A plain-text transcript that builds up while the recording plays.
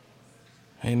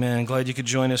Amen. Glad you could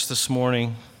join us this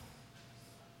morning.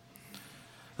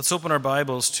 Let's open our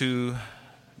Bibles to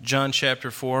John chapter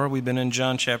 4. We've been in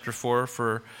John chapter 4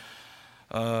 for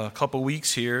a couple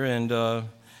weeks here, and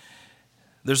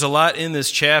there's a lot in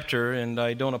this chapter, and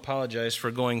I don't apologize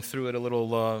for going through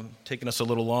it taking us a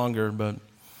little longer, but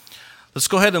let's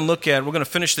go ahead and we're going to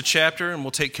finish the chapter, and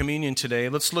we'll take communion today.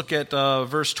 Let's look at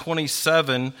verse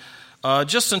 27,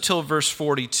 just until verse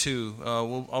 42.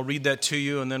 I'll read that to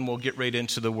you, and then we'll get right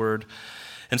into the word.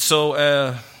 And so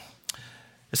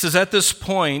it says, at this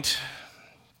point,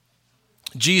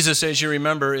 Jesus, as you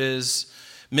remember, is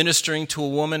ministering to a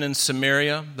woman in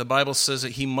Samaria. The Bible says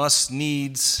that he must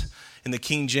needs, in the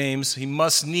King James, he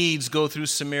must needs go through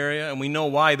Samaria, and we know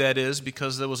why that is,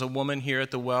 because there was a woman here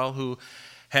at the well who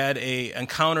had an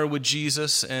encounter with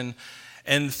Jesus, and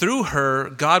through her,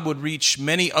 God would reach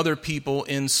many other people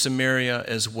in Samaria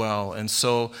as well. And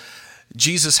so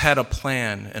Jesus had a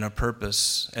plan and a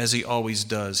purpose, as he always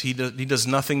does. He does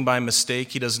nothing by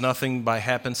mistake. He does nothing by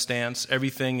happenstance.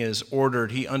 Everything is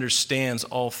ordered. He understands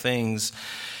all things.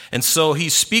 And so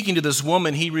he's speaking to this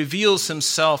woman. He reveals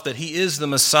himself that he is the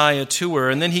Messiah to her.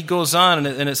 And then he goes on,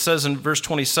 and it says in verse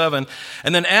 27,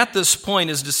 and then at this point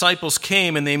his disciples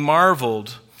came, and they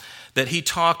marveled that he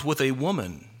talked with a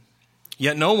woman.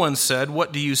 Yet no one said,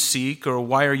 "What do you seek?" or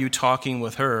 "Why are you talking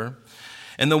with her?"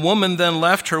 And the woman then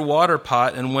left her water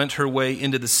pot and went her way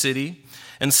into the city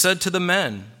and said to the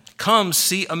men, "Come,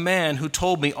 see a man who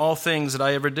told me all things that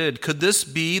I ever did. Could this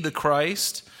be the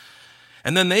Christ?"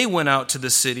 And then they went out of the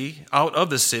city,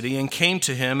 and came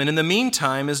to him. And in the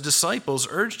meantime, his disciples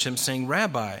urged him, saying,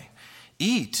 "Rabbi,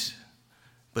 eat."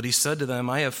 But he said to them,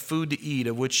 "I have food to eat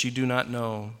of which you do not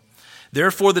know."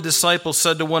 Therefore the disciples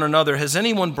said to one another, "Has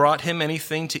anyone brought him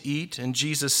anything to eat?" And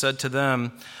Jesus said to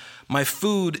them, "My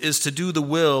food is to do the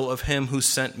will of him who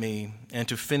sent me, and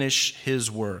to finish his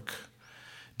work.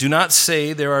 Do not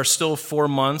say, 'There are still 4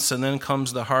 months, and then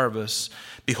comes the harvest.'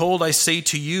 Behold, I say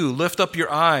to you, lift up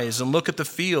your eyes and look at the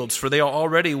fields, for they are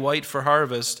already white for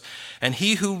harvest. And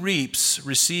he who reaps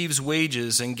receives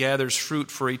wages and gathers fruit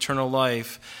for eternal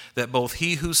life, that both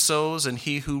he who sows and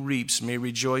he who reaps may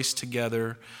rejoice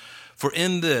together. For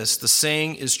in this the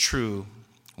saying is true,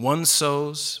 one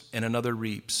sows and another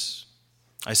reaps.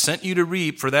 I sent you to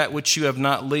reap for that which you have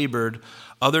not labored.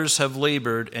 Others have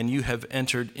labored, and you have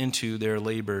entered into their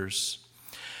labors."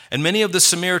 And many of the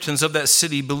Samaritans of that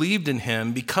city believed in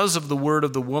him because of the word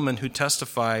of the woman who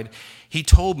testified, "He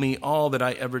told me all that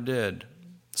I ever did."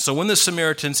 So when the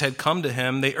Samaritans had come to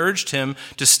him, they urged him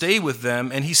to stay with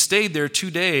them, and he stayed there 2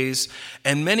 days,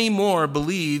 and many more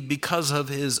believed because of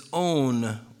his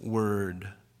own word.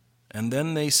 And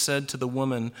then they said to the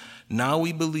woman, "Now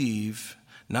we believe,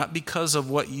 not because of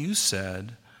what you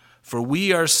said, for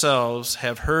we ourselves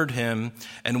have heard him,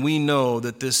 and we know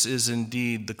that this is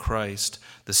indeed the Christ,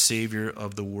 the Savior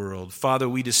of the world." Father,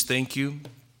 we just thank you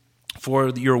for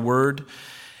your word.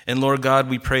 And Lord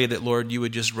God, we pray that, Lord, you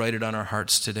would just write it on our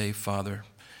hearts today, Father.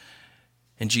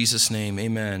 In Jesus' name,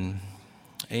 amen.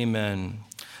 Amen.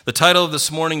 The title of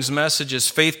this morning's message is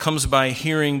Faith Comes by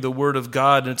Hearing the Word of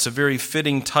God, and it's a very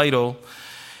fitting title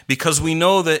because we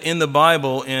know that in the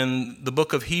Bible, in the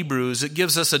book of Hebrews, it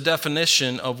gives us a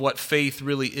definition of what faith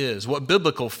really is, what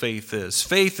biblical faith is.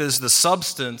 Faith is the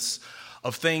substance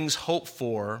of things hoped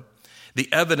for,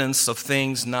 the evidence of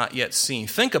things not yet seen.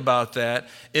 Think about that.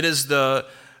 It is the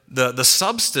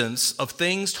substance of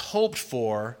things hoped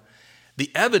for, the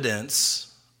evidence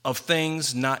of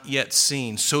things not yet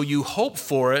seen. So you hope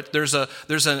for it. There's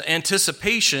an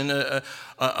anticipation, a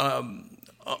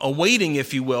waiting,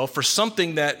 if you will, for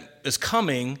something that is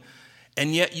coming,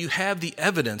 and yet you have the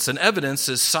evidence. And evidence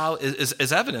is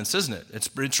evidence, isn't it?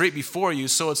 It's right before you.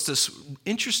 So it's this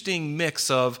interesting mix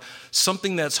of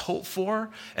something that's hoped for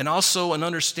and also an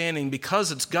understanding,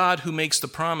 because it's God who makes the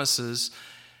promises,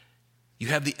 you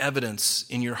have the evidence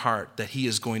in your heart that he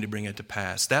is going to bring it to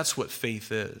pass. That's what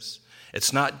faith is.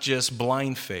 It's not just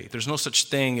blind faith. There's no such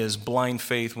thing as blind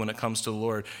faith when it comes to the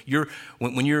Lord.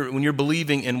 When you're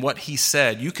believing in what he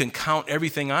said, you can count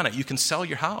everything on it. You can sell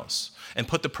your house and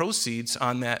put the proceeds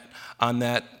on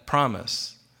that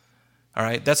promise. All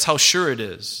right? That's how sure it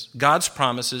is. God's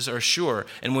promises are sure.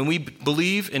 And when we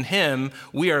believe in him,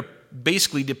 we are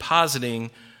basically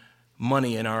depositing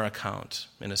money in our account,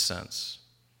 in a sense.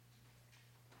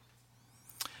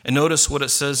 And notice what it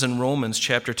says in Romans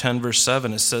chapter 10, verse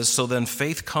 7. It says, "So then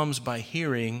faith comes by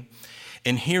hearing,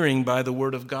 and hearing by the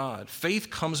word of God." Faith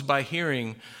comes by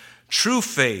hearing, true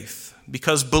faith,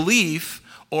 because belief,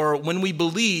 or when we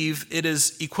believe, it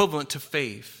is equivalent to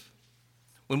faith.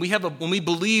 When we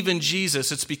believe in Jesus,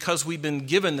 it's because we've been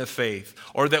given the faith,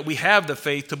 or that we have the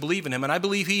faith to believe in him. And I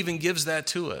believe he even gives that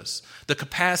to us, the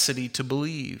capacity to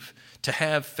believe, to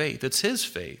have faith. It's his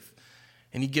faith,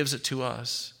 and he gives it to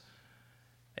us.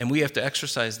 And we have to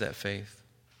exercise that faith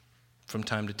from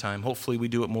time to time. Hopefully we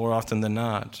do it more often than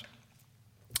not.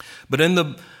 But in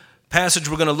the passage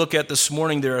we're going to look at this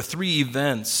morning, there are 3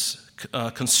 events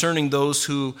concerning those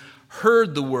who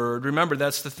heard the word. Remember,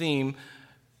 that's the theme.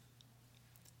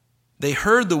 They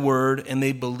heard the word and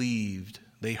they believed.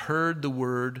 They heard the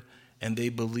word and they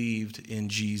believed in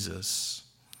Jesus.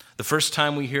 The first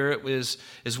time we hear it is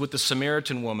with the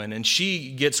Samaritan woman, and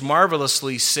she gets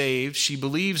marvelously saved. She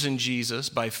believes in Jesus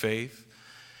by faith.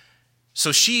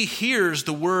 So she hears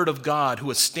the word of God who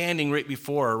is standing right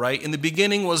before her, right? In the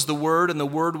beginning was the Word, and the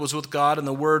Word was with God, and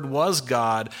the Word was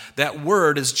God. That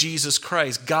Word is Jesus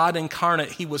Christ, God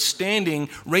incarnate. He was standing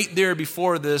right there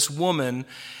before this woman,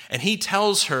 and he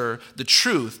tells her the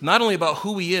truth, not only about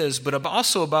who he is, but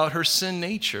also about her sin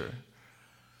nature.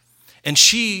 And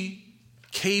she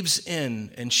caves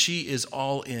in, and she is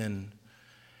all in.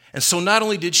 And so not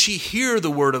only did she hear the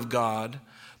word of God,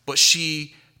 but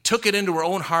she took it into her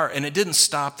own heart, and it didn't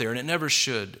stop there, and it never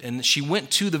should. And she went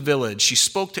to the village. She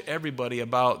spoke to everybody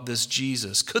about this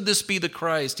Jesus. Could this be the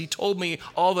Christ? He told me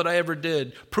all that I ever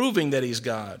did, proving that he's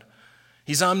God.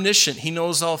 He's omniscient. He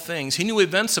knows all things. He knew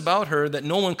events about her that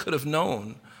no one could have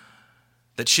known,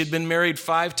 that she'd been married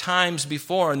 5 times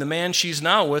before, and the man she's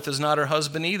now with is not her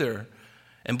husband either.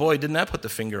 And boy, didn't that put the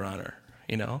finger on her,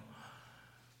 you know?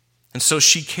 And so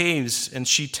she caves and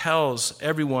she tells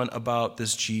everyone about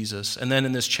this Jesus. And then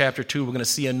in this chapter 2, we're going to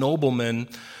see a nobleman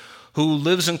who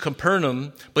lives in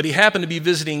Capernaum, but he happened to be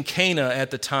visiting Cana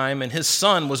at the time, and his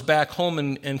son was back home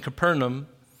in Capernaum,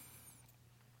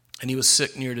 and he was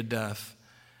sick near to death.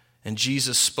 And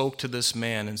Jesus spoke to this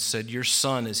man and said, "Your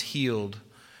son is healed."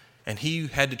 And he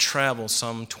had to travel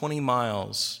some 20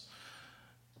 miles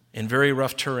in very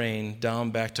rough terrain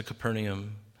down back to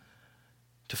Capernaum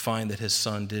to find that his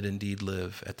son did indeed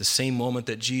live. At the same moment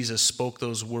that Jesus spoke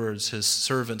those words, his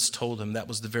servants told him that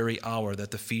was the very hour that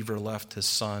the fever left his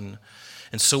son.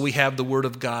 And so we have the word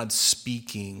of God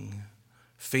speaking.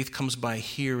 Faith comes by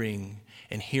hearing,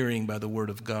 and hearing by the word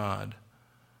of God.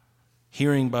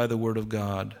 Hearing by the word of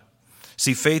God.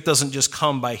 See, faith doesn't just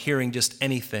come by hearing just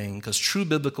anything, because true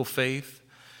biblical faith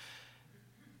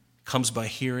comes by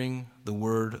hearing the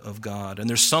word of God. And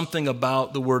there's something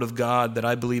about the word of God that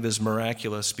I believe is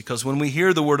miraculous, because when we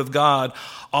hear the word of God,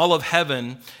 all of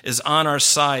heaven is on our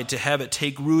side to have it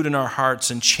take root in our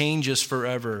hearts and change us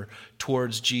forever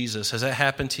towards Jesus. Has that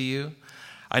happened to you?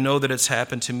 I know that it's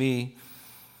happened to me.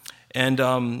 And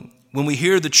when we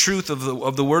hear the truth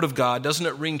of the word of God, doesn't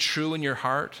it ring true in your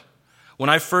heart? When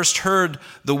I first heard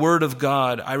the word of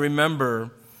God, I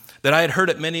remember that I had heard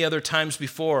it many other times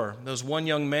before. There was one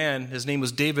young man, his name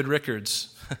was David Rickards,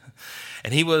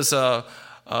 and he was a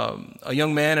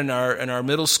young man in our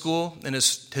middle school, and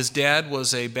his dad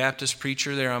was a Baptist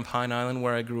preacher there on Pine Island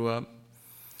where I grew up.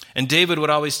 And David would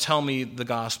always tell me the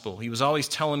gospel. He was always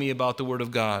telling me about the word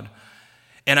of God,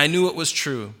 and I knew it was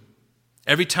true.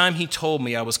 Every time he told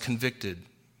me, I was convicted.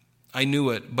 I knew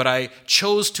it, but I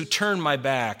chose to turn my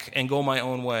back and go my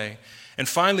own way. And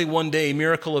finally, one day,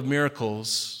 miracle of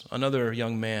miracles, another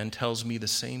young man tells me the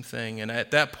same thing. And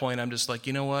at that point, I'm just like,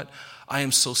 you know what? I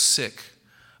am so sick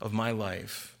of my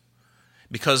life.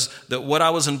 Because what I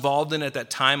was involved in at that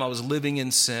time, I was living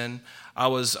in sin. I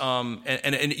was,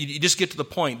 and you just get to the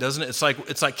point, doesn't it?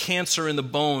 It's like cancer in the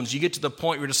bones. You get to the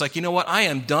point where you're just like, you know what? I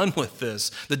am done with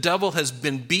this. The devil has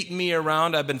been beating me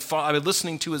around. I've been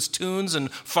listening to his tunes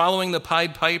and following the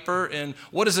Pied Piper. And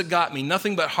what has it got me?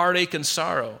 Nothing but heartache and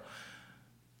sorrow.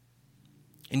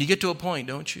 And you get to a point,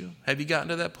 don't you? Have you gotten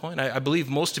to that point? I believe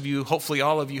most of you, hopefully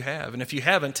all of you have. And if you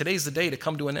haven't, today's the day to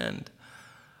come to an end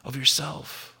of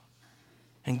yourself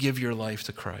and give your life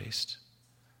to Christ.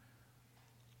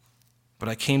 But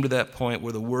I came to that point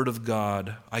where the word of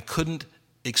God, I couldn't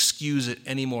excuse it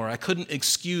anymore. I couldn't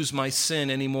excuse my sin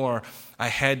anymore. I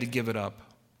had to give it up.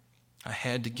 I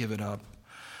had to give it up.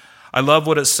 I love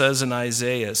what it says in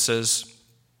Isaiah. It says,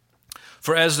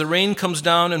 "For as the rain comes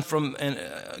down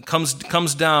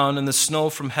comes down and the snow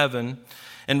from heaven,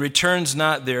 and returns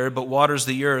not there, but waters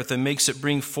the earth and makes it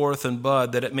bring forth and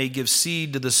bud, that it may give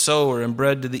seed to the sower and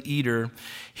bread to the eater."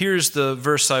 Here's the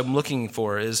verse I'm looking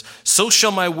for, is, "So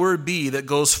shall my word be that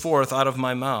goes forth out of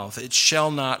my mouth. It shall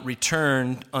not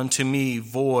return unto me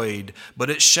void,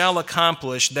 but it shall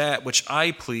accomplish that which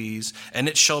I please, and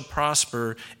it shall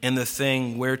prosper in the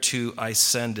thing whereto I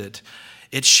send it."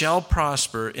 It shall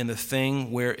prosper in the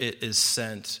thing where it is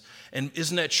sent. And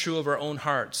isn't that true of our own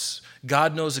hearts?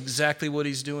 God knows exactly what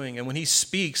he's doing. And when he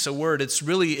speaks a word,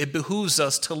 it behooves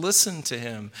us to listen to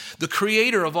him. The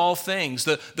creator of all things,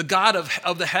 the God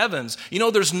of the heavens.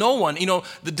 There's no one.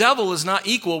 The devil is not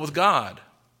equal with God.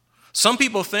 Some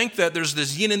people think that there's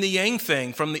this yin and the yang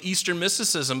thing from the Eastern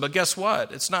mysticism, but guess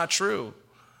what? It's not true.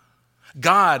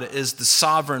 God is the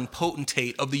sovereign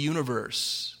potentate of the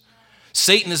universe.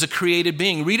 Satan is a created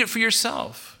being. Read it for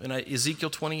yourself in Ezekiel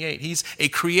 28. He's a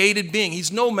created being.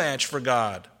 He's no match for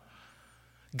God.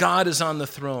 God is on the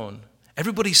throne.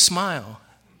 Everybody smile.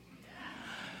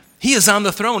 He is on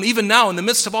the throne. Even now, in the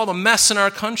midst of all the mess in our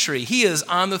country, he is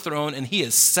on the throne and he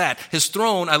is set. His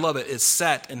throne, I love it, is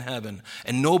set in heaven.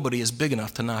 And nobody is big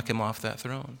enough to knock him off that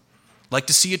throne. Like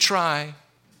to see you try.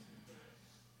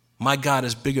 My God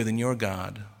is bigger than your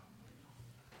God.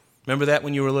 Remember that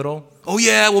when you were little? Oh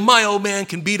yeah, well my old man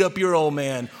can beat up your old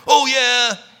man. Oh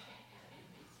yeah.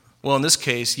 Well, in this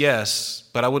case, yes,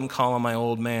 but I wouldn't call him my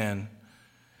old man.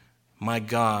 My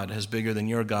God is bigger than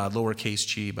your God, lowercase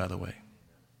g, by the way.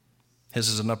 His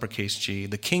is an uppercase G.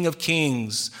 The King of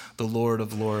Kings, the Lord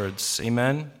of Lords.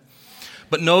 Amen?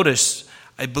 But notice,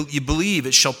 you believe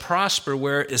it shall prosper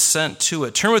where it is sent to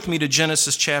it. Turn with me to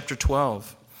Genesis chapter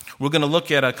 12. We're going to look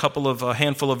at a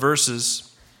handful of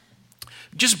verses,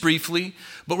 just briefly,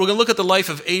 but we're going to look at the life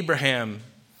of Abraham.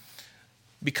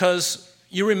 Because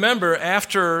you remember,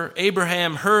 after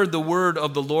Abraham heard the word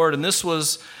of the Lord, and this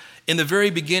was in the very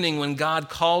beginning when God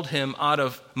called him out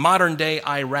of modern-day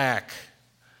Iraq,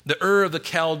 the Ur of the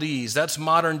Chaldees, that's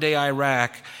modern-day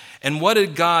Iraq. And what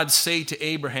did God say to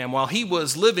Abraham? While he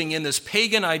was living in this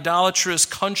pagan, idolatrous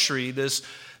country, this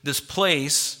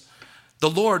place,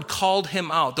 the Lord called him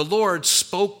out. The Lord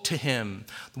spoke to him.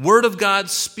 The word of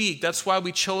God speak. That's why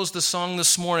we chose the song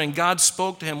this morning. God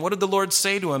spoke to him. What did the Lord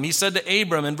say to him? He said to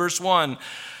Abram in verse 1,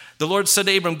 the Lord said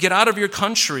to Abram, get out of your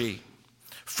country,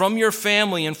 from your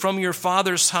family and from your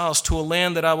father's house to a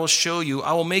land that I will show you.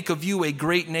 I will make of you a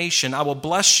great nation. I will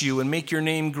bless you and make your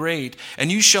name great, and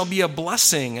you shall be a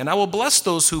blessing. And I will bless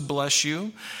those who bless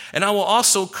you, and I will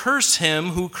also curse him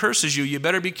who curses you. You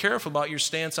better be careful about your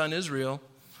stance on Israel.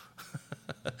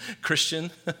 Christian.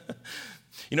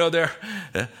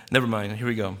 Never mind. Here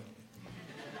we go.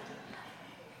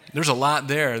 There's a lot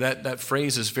there. That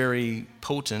phrase is very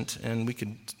potent, and we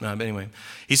could, but anyway.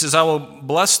 He says, I will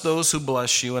bless those who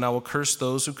bless you, and I will curse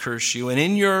those who curse you. And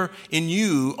in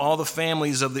you, all the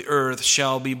families of the earth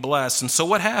shall be blessed. And so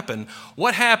what happened?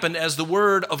 What happened as the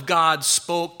word of God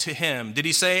spoke to him? Did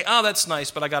he say, oh, that's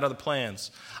nice, but I got other plans?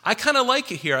 I kind of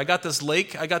like it here. I got this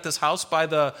lake. I got this house by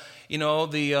the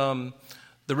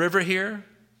river here.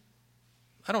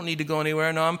 I don't need to go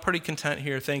anywhere. No, I'm pretty content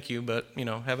here. Thank you, but,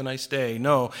 have a nice day.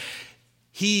 No,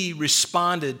 he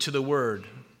responded to the word,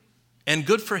 and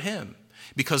good for him,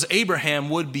 because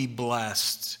Abraham would be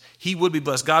blessed. He would be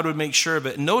blessed. God would make sure of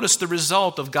it. Notice the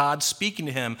result of God speaking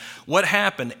to him. What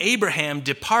happened? Abraham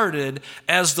departed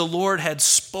as the Lord had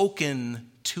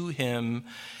spoken to him,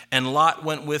 and Lot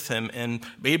went with him. And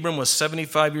Abram was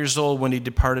 75 years old when he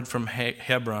departed from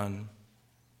Hebron.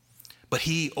 But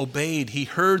he obeyed, he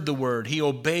heard the word, he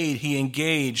obeyed, he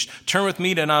engaged. Turn with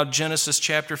me to now Genesis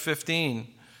chapter 15.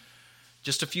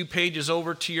 Just a few pages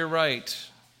over to your right.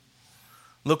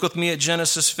 Look with me at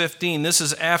Genesis 15. This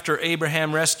is after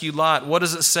Abraham rescued Lot. What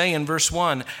does it say in verse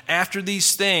 1? After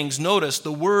these things, notice,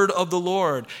 the word of the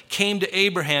Lord came to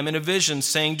Abraham in a vision,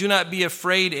 saying, do not be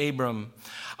afraid, Abram.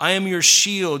 I am your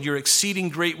shield, your exceeding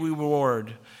great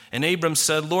reward. And Abram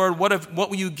said, Lord, what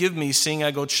will you give me, seeing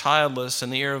I go childless,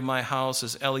 and the heir of my house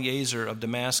is Eliezer of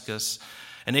Damascus?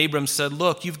 And Abram said,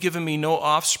 look, you've given me no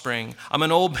offspring. I'm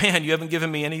an old man. You haven't given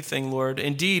me anything, Lord.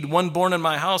 Indeed, one born in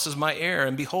my house is my heir.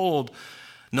 And behold,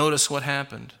 notice what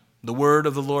happened. The word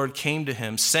of the Lord came to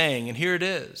him, saying, and here it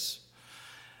is,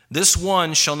 this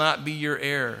one shall not be your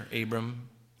heir, Abram,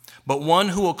 but one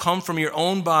who will come from your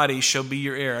own body shall be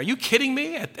your heir. Are you kidding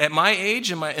me? At my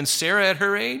age and Sarah at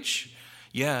her age?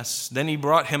 Yes. Then he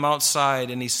brought him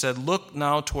outside, and he said, look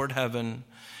now toward heaven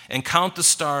and count the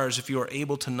stars if you are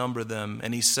able to number them.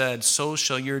 And he said, so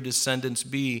shall your descendants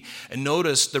be. And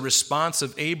notice the response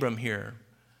of Abram here.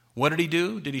 What did he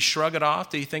do? Did he shrug it off?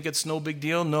 Did he think it's no big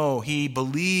deal? No, he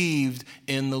believed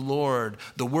in the Lord.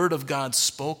 The word of God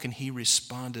spoke, and he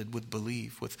responded with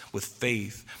belief, with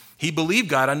faith. He believed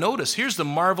God. And notice, here's the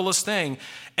marvelous thing.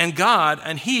 And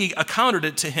he accounted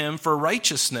it to him for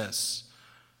righteousness.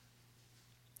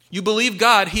 You believe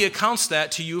God, he accounts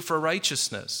that to you for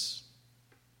righteousness.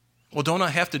 Well, don't I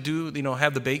have to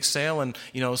have the bake sale and,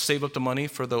 save up the money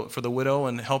for the widow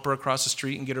and help her across the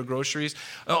street and get her groceries?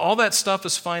 All that stuff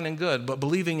is fine and good, but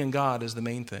believing in God is the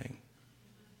main thing.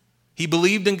 He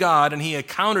believed in God, and he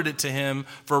accounted it to him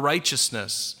for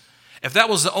righteousness. If that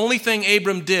was the only thing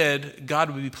Abram did,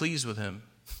 God would be pleased with him.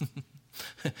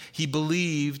 He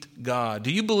believed God.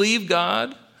 Do you believe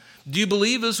God? Do you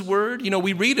believe his word?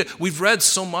 We read it. We've read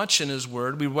so much in his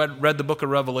word. We read the book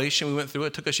of Revelation. We went through it.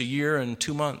 It took us a year and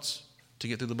 2 months to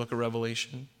get through the book of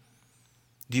Revelation.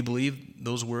 Do you believe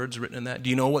those words written in that? Do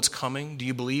you know what's coming? Do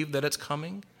you believe that it's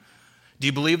coming? Do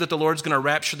you believe that the Lord's going to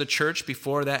rapture the church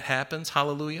before that happens?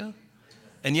 Hallelujah.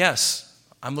 And yes,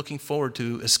 I'm looking forward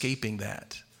to escaping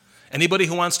that. Anybody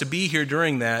who wants to be here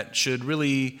during that should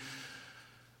really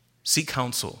seek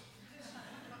counsel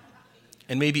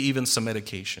and maybe even some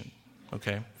medication,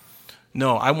 okay?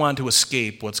 No, I want to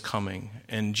escape what's coming.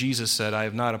 And Jesus said, I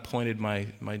have not appointed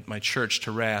my church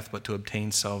to wrath, but to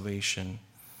obtain salvation.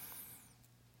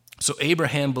 So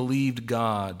Abraham believed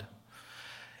God.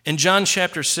 In John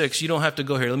chapter 6, you don't have to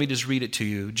go here. Let me just read it to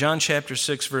you. John chapter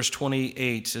 6, verse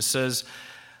 28, it says,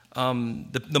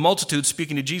 the multitude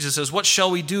speaking to Jesus says, what shall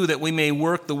we do that we may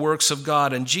work the works of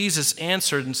God? And Jesus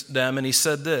answered them, and he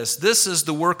said this is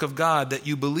the work of God, that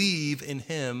you believe in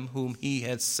him whom he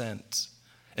has sent.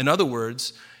 In other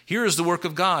words, here is the work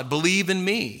of God. Believe in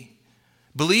me.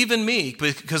 Believe in me,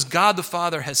 because God the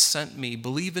Father has sent me.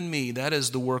 Believe in me. That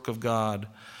is the work of God.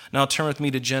 Now turn with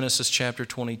me to Genesis chapter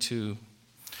 22.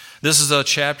 This is a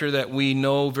chapter that we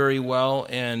know very well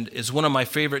and is one of my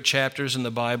favorite chapters in the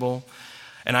Bible.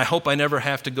 And I hope I never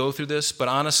have to go through this, but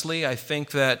honestly, I think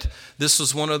that this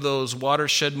was one of those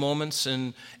watershed moments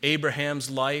in Abraham's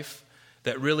life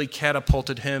that really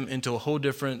catapulted him into a whole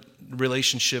different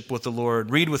relationship with the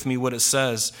Lord. Read with me what it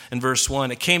says in verse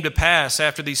 1. It came to pass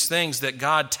after these things that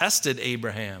God tested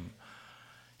Abraham.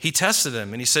 He tested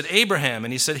him, and he said, Abraham,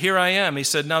 and he said, here I am. He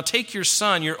said, now take your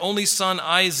son, your only son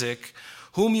Isaac,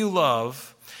 whom you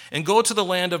love, and go to the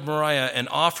land of Moriah and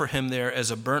offer him there as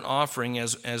a burnt offering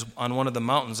as on one of the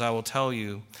mountains I will tell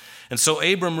you. And so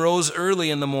Abram rose early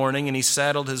in the morning, and he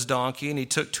saddled his donkey, and he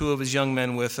took 2 of his young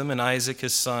men with him, and Isaac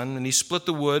his son, and he split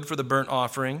the wood for the burnt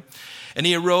offering. And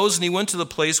he arose, and he went to the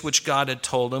place which God had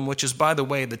told him, which is, by the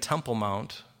way, the Temple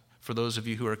Mount, for those of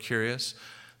you who are curious.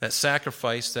 That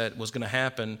sacrifice that was going to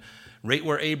happen right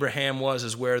where Abraham was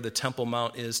is where the Temple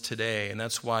Mount is today, and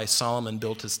that's why Solomon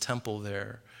built his temple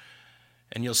there.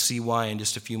 And you'll see why in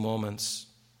just a few moments.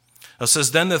 It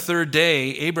says, then the third day,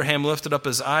 Abraham lifted up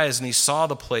his eyes, and he saw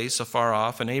the place afar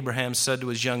off. And Abraham said to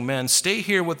his young men, stay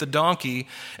here with the donkey,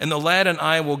 and the lad and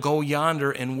I will go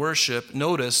yonder and worship.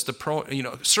 Notice,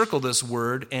 circle this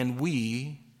word, and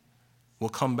we will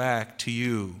come back to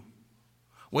you.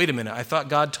 Wait a minute, I thought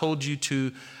God told you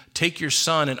to take your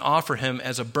son and offer him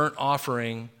as a burnt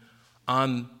offering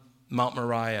on Mount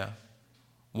Moriah.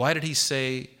 Why did he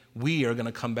say, we are going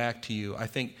to come back to you? I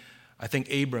think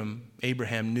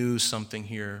Abraham knew something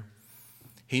here.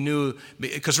 He knew,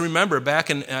 because remember, back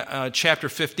in chapter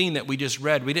 15 that we just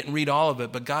read, we didn't read all of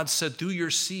it, but God said, through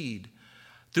your seed,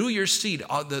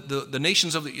 the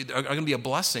nations are going to be a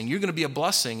blessing. You're going to be a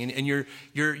blessing, and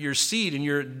your seed and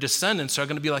your descendants are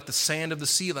going to be like the sand of the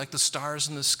sea, like the stars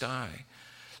in the sky.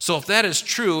 So if that is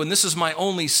true, and this is my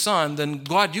only son, then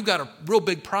God, you've got a real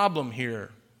big problem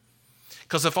here.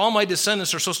 Because if all my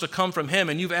descendants are supposed to come from him,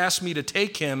 and you've asked me to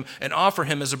take him and offer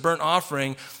him as a burnt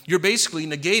offering, you're basically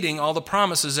negating all the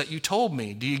promises that you told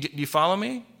me. Do you follow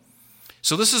me?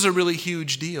 So this is a really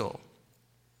huge deal.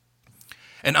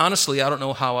 And honestly, I don't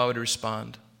know how I would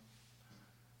respond.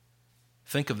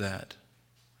 Think of that.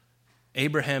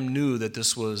 Abraham knew that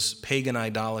this was pagan,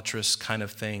 idolatrous kind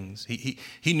of things.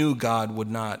 He knew God would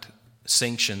not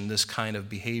sanction this kind of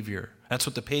behavior. That's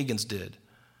what the pagans did.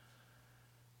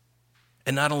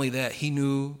 And not only that, he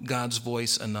knew God's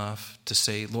voice enough to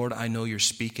say, Lord, I know you're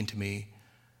speaking to me.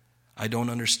 I don't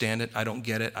understand it. I don't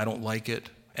get it. I don't like it.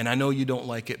 And I know you don't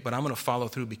like it, but I'm going to follow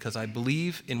through because I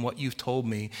believe in what you've told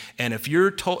me. And if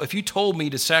you told me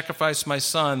to sacrifice my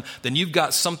son, then you've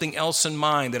got something else in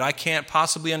mind that I can't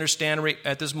possibly understand right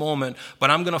at this moment, but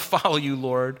I'm going to follow you,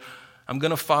 Lord. I'm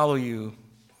going to follow you.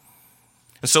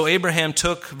 And so Abraham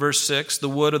took, verse 6, the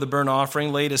wood of the burnt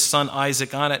offering, laid his son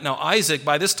Isaac on it. Now Isaac,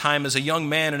 by this time, is a young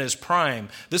man in his prime.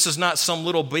 This is not some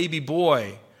little baby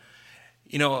boy.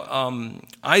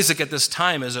 Isaac at this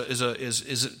time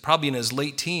is probably in his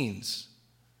late teens.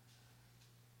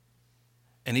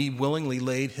 And he willingly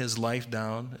laid his life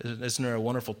down. Isn't there a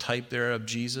wonderful type there of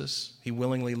Jesus? He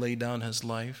willingly laid down his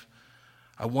life.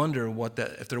 I wonder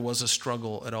if there was a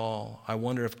struggle at all. I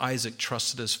wonder if Isaac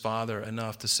trusted his father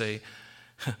enough to say,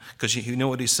 because you know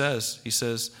what he says. He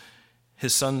says,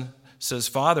 his son says,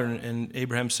 Father, and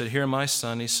Abraham said, here, my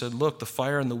son. He said, look, the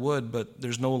fire and the wood, but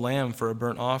there's no lamb for a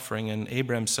burnt offering. And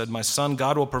Abraham said, my son,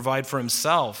 God will provide for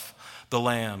himself the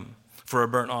lamb. for a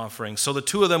burnt offering. So the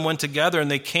two of them went together, and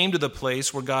they came to the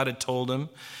place where God had told him.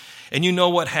 And you know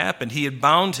what happened. He had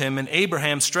bound him, and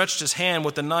Abraham stretched his hand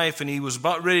with the knife, and he was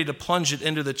about ready to plunge it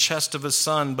into the chest of his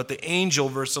son. But the angel,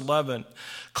 verse 11,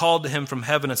 called to him from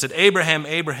heaven and said, Abraham,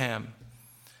 Abraham.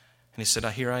 And he said,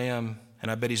 here I am. And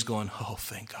I bet he's going, oh,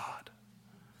 thank God.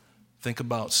 Think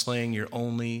about slaying your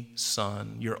only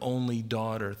son, your only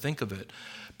daughter. Think of it.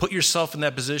 Put yourself in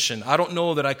that position. I don't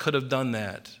know that I could have done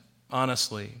that,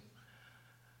 honestly.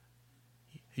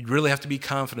 You'd really have to be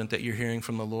confident that you're hearing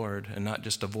from the Lord and not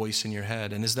just a voice in your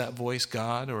head. And is that voice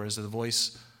God, or is the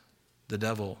voice the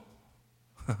devil?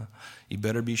 You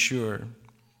better be sure.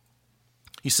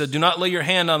 He said, do not lay your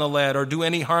hand on the lad or do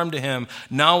any harm to him.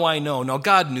 Now I know. Now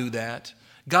God knew that.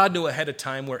 God knew ahead of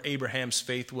time where Abraham's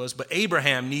faith was, but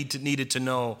Abraham needed to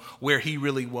know where he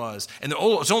really was. And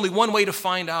there's only one way to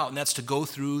find out, and that's to go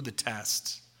through the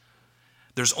test.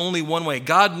 There's only one way.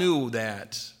 God knew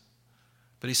that.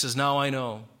 But he says, now I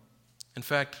know. In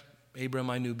fact, Abraham,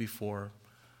 I knew before.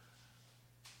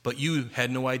 But you had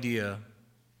no idea.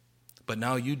 But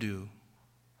now you do.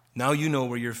 Now you know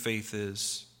where your faith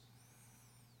is.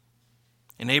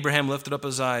 And Abraham lifted up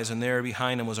his eyes, and there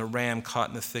behind him was a ram caught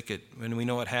in the thicket. And we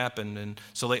know what happened. And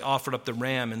so they offered up the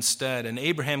ram instead. And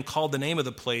Abraham called the name of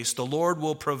the place, the Lord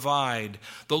will provide.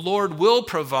 The Lord will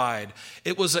provide.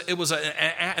 It was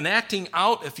an acting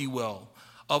out, if you will,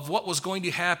 of what was going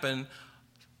to happen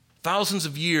thousands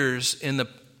of years in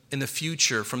the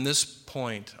future. From this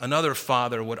point, another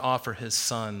father would offer his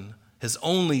son, his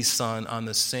only son, on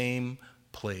the same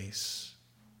place.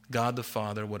 God the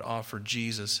Father would offer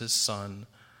Jesus, his son,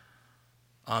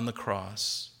 on the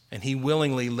cross, and he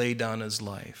willingly laid down his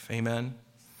life. Amen?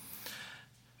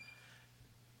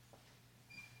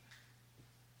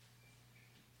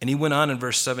 And he went on in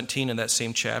verse 17 in that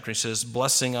same chapter. He says,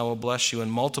 blessing I will bless you, and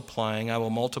multiplying I will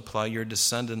multiply your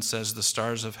descendants as the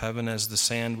stars of heaven, as the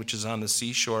sand which is on the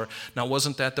seashore. Now,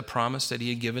 wasn't that the promise that he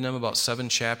had given him about 7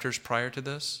 chapters prior to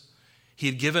this? He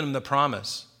had given him the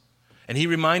promise.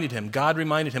 And God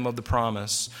reminded him of the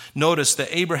promise. Notice that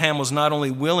Abraham was not only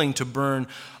willing to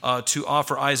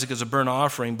offer Isaac as a burnt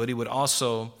offering, but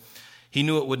he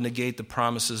knew it would negate the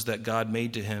promises that God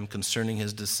made to him concerning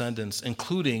his descendants,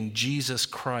 including Jesus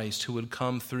Christ, who would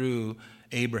come through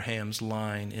Abraham's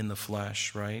line in the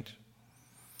flesh, right?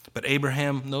 But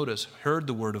Abraham, notice, heard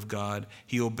the word of God.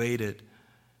 He obeyed it.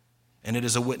 And it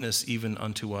is a witness even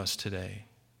unto us today.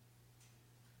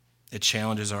 It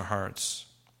challenges our hearts.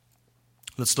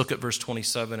 Let's look at verse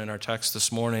 27 in our text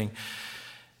this morning,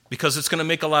 because it's going to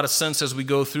make a lot of sense as we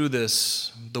go through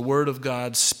this. The word of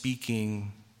God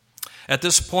speaking. At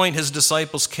this point, his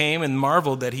disciples came and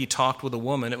marveled that he talked with a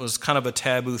woman. It was kind of a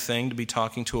taboo thing to be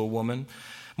talking to a woman,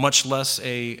 much less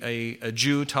a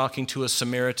Jew talking to a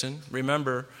Samaritan.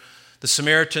 Remember, the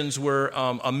Samaritans were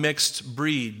a mixed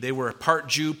breed. They were part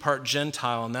Jew, part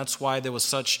Gentile, and that's why there was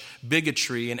such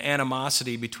bigotry and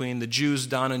animosity between the Jews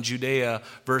down in Judea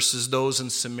versus those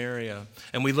in Samaria.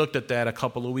 And we looked at that a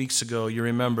couple of weeks ago, you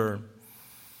remember.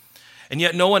 And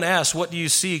yet no one asked, what do you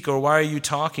seek, or why are you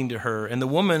talking to her? And the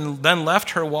woman then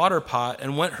left her water pot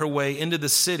and went her way into the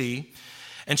city.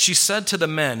 And she said to the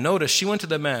men, notice, she went to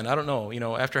the men. I don't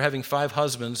know, after having 5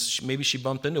 husbands, maybe she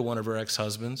bumped into one of her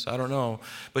ex-husbands. I don't know.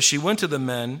 But she went to the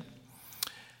men,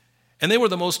 and they were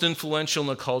the most influential in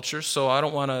the culture, so I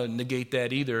don't want to negate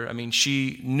that either. I mean,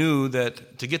 she knew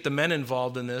that to get the men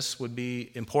involved in this would be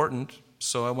important,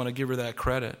 so I want to give her that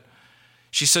credit.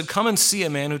 She said, come and see a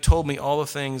man who told me all the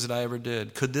things that I ever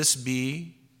did. Could this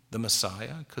be the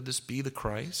Messiah? Could this be the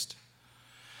Christ?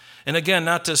 And again,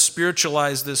 not to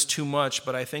spiritualize this too much,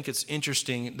 but I think it's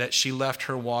interesting that she left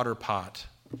her water pot.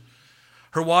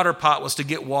 Her water pot was to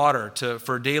get water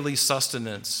for daily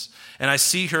sustenance. And I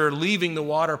see her leaving the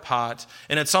water pot,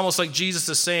 and it's almost like Jesus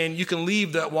is saying, you can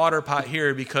leave that water pot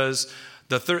here because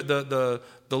the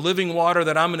living water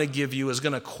that I'm going to give you is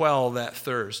going to quell that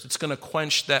thirst. It's going to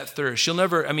quench that thirst.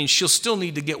 She'll still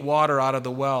need to get water out of the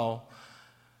well.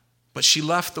 But she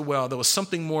left the well. There was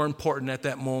something more important at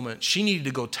that moment. She needed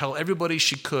to go tell everybody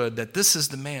she could that this is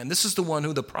the man. This is the one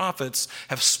who the prophets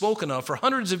have spoken of for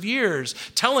hundreds of years,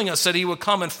 telling us that he would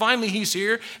come. And finally he's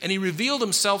here, and he revealed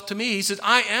himself to me. He said,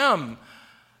 I am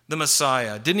the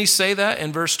Messiah. Didn't he say that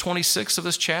in verse 26 of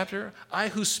this chapter? I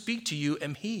who speak to you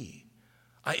am he.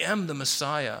 I am the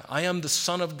Messiah. I am the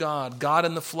Son of God, God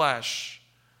in the flesh.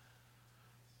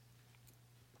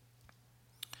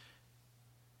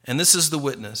 And this is the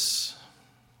witness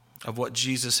of what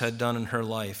Jesus had done in her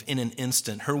life in an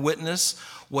instant. Her witness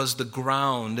was the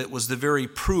ground. It was the very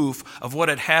proof of what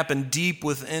had happened deep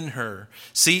within her.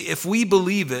 See, if we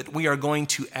believe it, we are going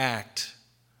to act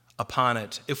upon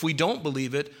it. If we don't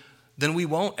believe it, then we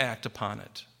won't act upon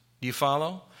it. Do you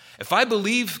follow? If I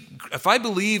believe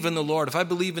in the Lord, if I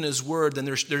believe in his word, then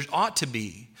there ought to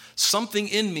be something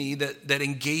in me that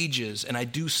engages, and I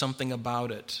do something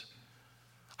about it.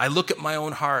 I look at my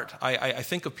own heart. I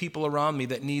think of people around me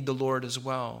that need the Lord as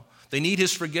well. They need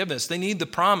his forgiveness. They need the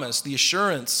promise, the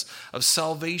assurance of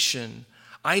salvation.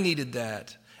 I needed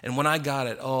that. And when I got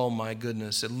it, oh my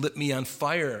goodness, it lit me on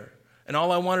fire. And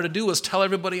all I wanted to do was tell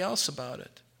everybody else about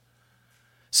it.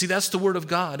 See, that's the word of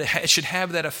God. It should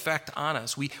have that effect on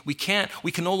us. We can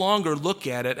no longer look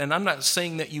at it, and I'm not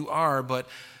saying that you are, but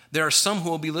there are some who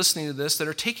will be listening to this that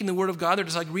are taking the word of God, they're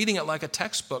just like reading it like a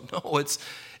textbook. No,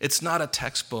 it's not a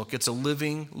textbook. It's a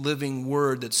living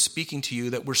word that's speaking to you,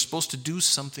 that we're supposed to do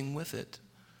something with it.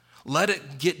 Let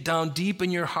it get down deep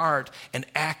in your heart and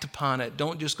act upon it.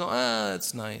 Don't just go,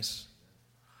 it's nice.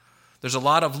 There's a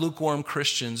lot of lukewarm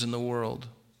Christians in the world.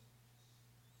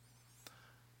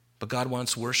 But God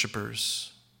wants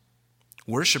worshipers.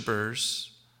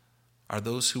 Worshipers are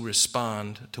those who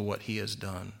respond to what he has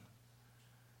done.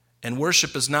 And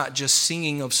worship is not just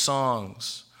singing of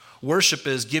songs. Worship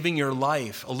is giving your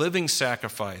life, a living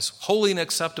sacrifice, holy and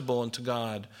acceptable unto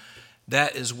God.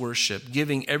 That is worship,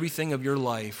 giving everything of your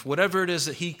life. Whatever it is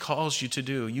that he calls you to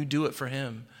do, you do it for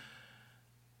him.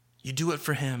 You do it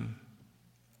for him.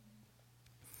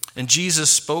 And Jesus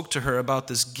spoke to her about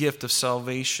this gift of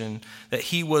salvation, that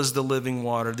he was the living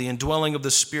water, the indwelling of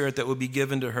the Spirit that would be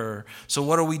given to her. So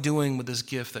what are we doing with this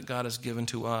gift that God has given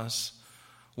to us?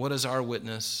 What is our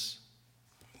witness?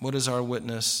 What is our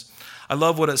witness? I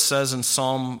love what it says in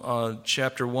Psalm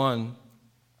chapter 1.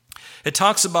 It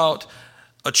talks about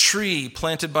a tree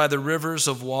planted by the rivers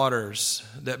of waters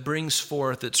that brings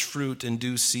forth its fruit in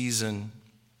due season,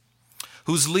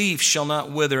 whose leaf shall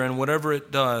not wither, and whatever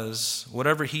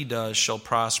he does shall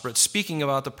prosper. It's speaking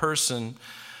about the person,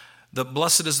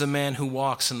 blessed is the man who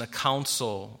walks in the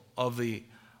counsel who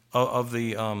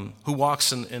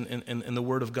walks in the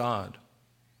word of God.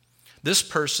 This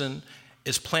person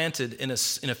is planted in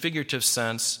a figurative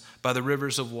sense by the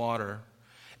rivers of water,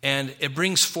 and it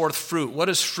brings forth fruit. What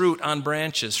is fruit on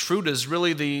branches? Fruit is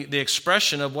really the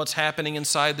expression of what's happening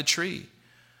inside the tree.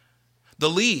 The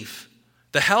leaf,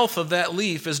 the health of that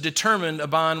leaf is determined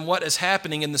upon what is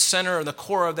happening in the center or the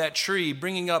core of that tree,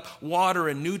 bringing up water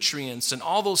and nutrients and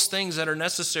all those things that are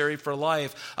necessary for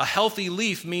life. A healthy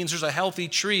leaf means there's a healthy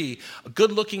tree. A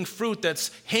good-looking fruit that's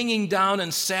hanging down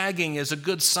and sagging is a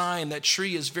good sign that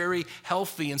tree is very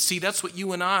healthy. And see, that's what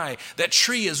you and that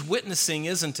tree is witnessing,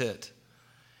 isn't it?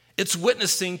 It's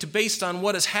witnessing based on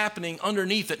what is happening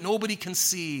underneath that nobody can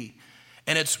see.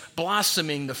 And it's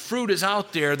blossoming, the fruit is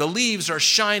out there, the leaves are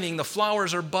shining, the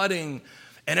flowers are budding,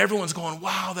 and everyone's going,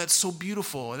 wow, that's so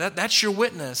beautiful. That's your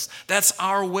witness. That's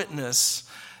our witness.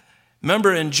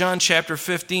 Remember in John chapter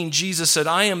 15, Jesus said,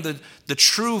 I am the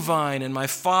true vine, and my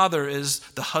Father is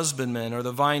the husbandman or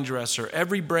the vine dresser.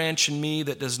 Every branch in me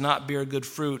that does not bear good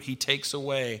fruit, he takes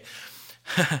away.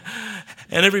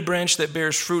 And every branch that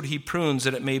bears fruit, he prunes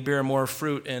that it may bear more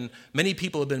fruit. And many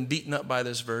people have been beaten up by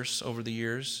this verse over the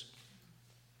years.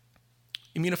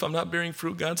 You mean if I'm not bearing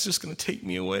fruit, God's just going to take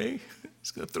me away?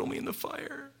 He's going to throw me in the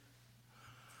fire.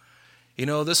 You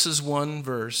know, this is one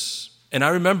verse, and I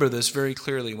remember this very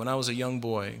clearly. When I was a young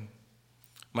boy,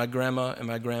 my grandma and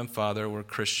my grandfather were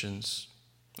Christians,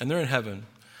 and they're in heaven,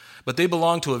 but they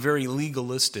belonged to a very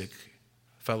legalistic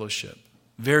fellowship,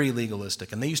 very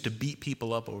legalistic, and they used to beat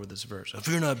people up over this verse. If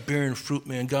you're not bearing fruit,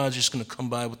 man, God's just going to come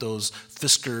by with those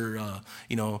Fisker,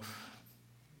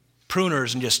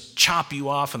 pruners and just chop you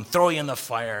off and throw you in the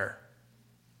fire.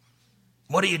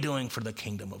 What are you doing for the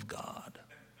kingdom of God?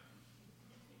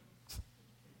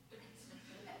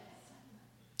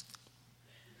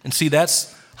 And see,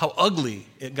 that's how ugly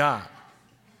it got.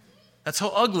 That's how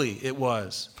ugly it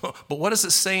was. But what does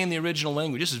it say in the original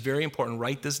language? This is very important.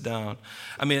 Write this down.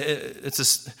 I mean,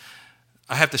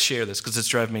 I have to share this because it's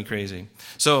driving me crazy.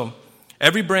 So,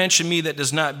 every branch in me that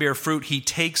does not bear fruit, he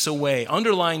takes away.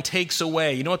 Underline takes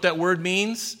away. You know what that word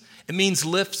means? It means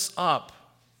lifts up.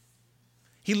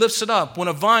 He lifts it up. When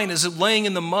a vine is laying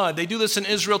in the mud, they do this in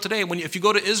Israel today. If you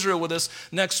go to Israel with us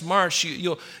next March,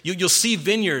 you'll see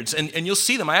vineyards, and you'll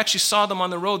see them. I actually saw them on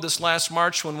the road this last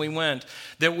March when we went.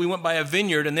 We went by a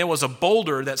vineyard, and there was a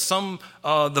boulder that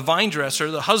the vine dresser,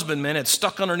 the husbandman, had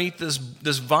stuck underneath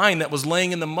this vine that was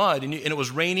laying in the mud, and it was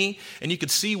rainy, and you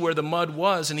could see where the mud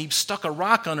was, and he stuck a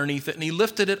rock underneath it, and he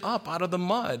lifted it up out of the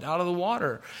mud, out of the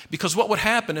water. Because what would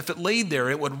happen if it laid there?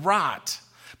 It would rot.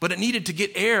 But it needed to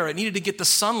get air, it needed to get the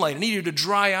sunlight, it needed to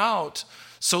dry out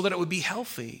so that it would be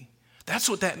healthy. That's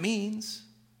what that means.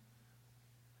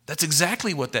 That's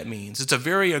exactly what that means. It's a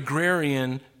very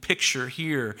agrarian picture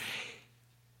here.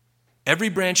 Every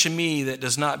branch in me that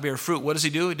does not bear fruit, what does he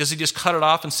do? Does he just cut it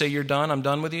off and say, you're done, I'm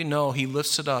done with you? No, he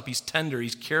lifts it up. He's tender,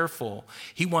 he's careful.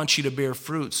 He wants you to bear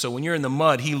fruit. So when you're in the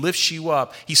mud, he lifts you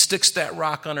up. He sticks that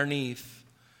rock underneath,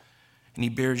 and he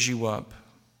bears you up.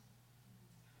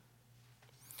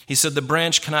 He said, the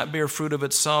branch cannot bear fruit of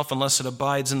itself unless it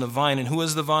abides in the vine. And who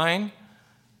is the vine?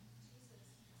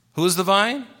 Who is the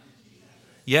vine?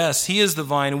 Yes, he is the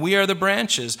vine. We are the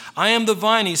branches. I am the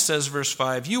vine, he says, verse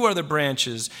 5. You are the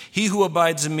branches. He who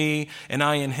abides in me and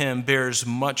I in him bears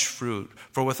much fruit.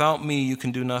 For without me you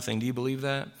can do nothing. Do you believe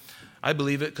that? I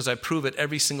believe it because I prove it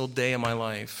every single day of my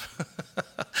life.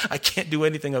 I can't do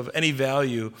anything of any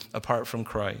value apart from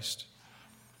Christ.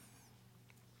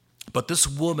 But this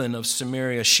woman of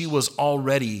Samaria, she was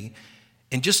already,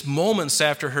 in just moments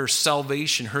after her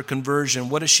salvation, her conversion,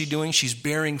 what is she doing? She's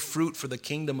bearing fruit for the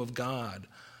kingdom of God.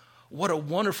 What a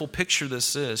wonderful picture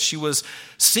this is. She was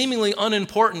seemingly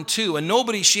unimportant too, and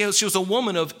she was a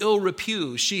woman of ill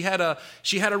repute. She had a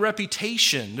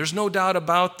reputation. There's no doubt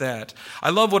about that. I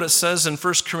love what it says in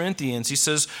 1 Corinthians. He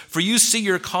says, for you see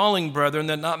your calling, brethren,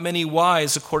 that not many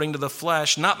wise according to the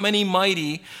flesh, not many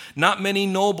mighty, not many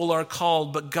noble are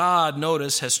called, but God,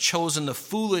 notice, has chosen the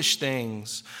foolish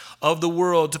things of the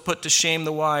world to put to shame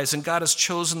the wise. And God has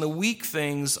chosen the weak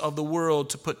things of the world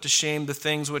to put to shame the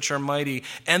things which are mighty.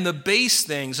 And the base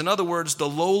things, in other words, the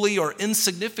lowly or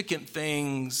insignificant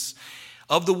things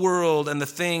of the world and the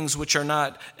things which are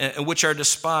not, which are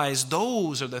despised,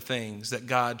 those are the things that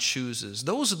God chooses.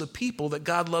 Those are the people that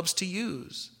God loves to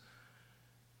use.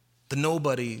 The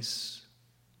nobodies,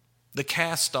 the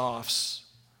cast-offs.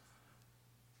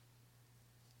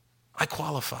 I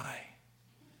qualify.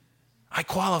 I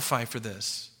qualify for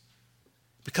this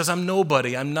because I'm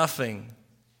nobody, I'm nothing.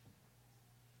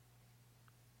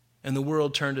 And the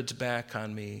world turned its back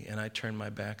on me, and I turned my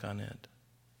back on it.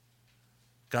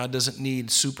 God doesn't need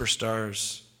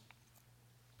superstars.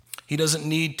 He doesn't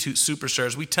need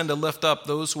superstars. We tend to lift up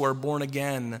those who are born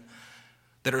again,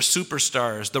 that are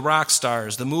superstars, the rock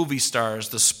stars, the movie stars,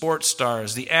 the sports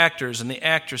stars, the actors and the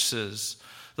actresses.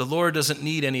 The Lord doesn't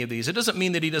need any of these. It doesn't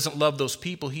mean that he doesn't love those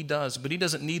people. He does, but he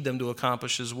doesn't need them to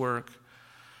accomplish his work.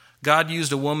 God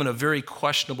used a woman of very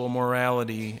questionable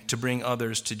morality to bring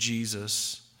others to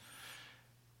Jesus.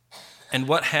 And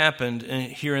what happened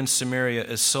here in Samaria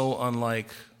is so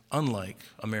unlike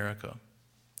America.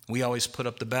 We always put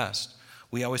up the best.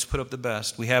 We always put up the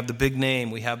best. We have the big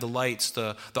name. We have the lights,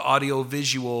 the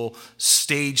audio-visual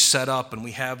stage set up, and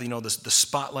we have the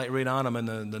spotlight right on them,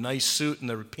 and the nice suit and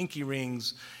the pinky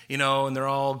rings, and they're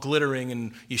all glittering,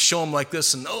 and you show them like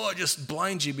this, and it just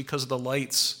blinds you because of the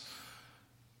lights.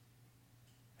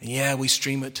 And yeah, we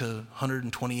stream it to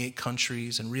 128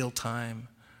 countries in real time.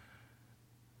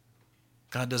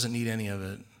 God doesn't need any of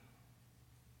it.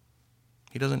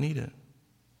 He doesn't need it.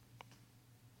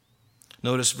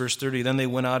 Notice verse 30, then they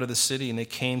went out of the city and they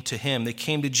came to him. They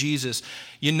came to Jesus.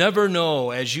 You never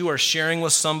know as you are sharing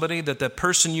with somebody that the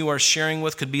person you are sharing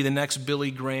with could be the next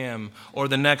Billy Graham or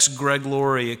the next Greg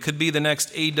Laurie. It could be the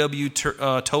next A.W.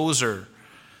 Tozer.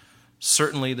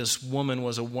 Certainly this woman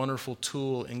was a wonderful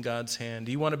tool in God's hand.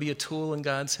 Do you want to be a tool in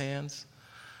God's hands?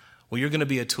 Well, you're going to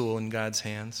be a tool in God's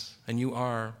hands, and you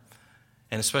are.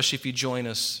 And especially if you join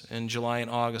us in July and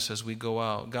August as we go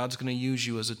out, God's going to use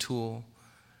you as a tool.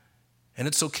 And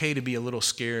it's okay to be a little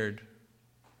scared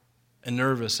and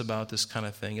nervous about this kind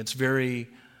of thing. It's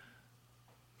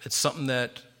something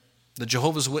that the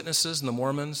Jehovah's Witnesses and the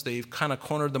Mormons, they've kind of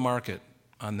cornered the market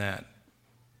on that.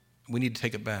 We need to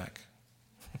take it back.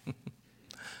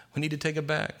 We need to take it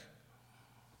back.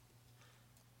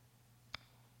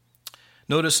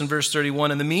 Notice in verse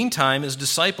 31, in the meantime, his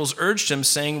disciples urged him,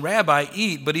 saying, Rabbi,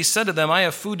 eat. But he said to them, I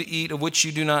have food to eat of which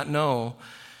you do not know.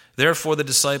 Therefore the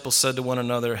disciples said to one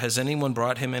another, has anyone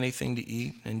brought him anything to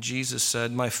eat? And Jesus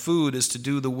said, my food is to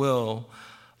do the will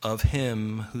of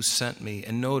him who sent me.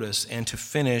 And notice, and to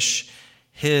finish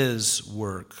his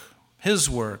work. His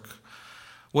work.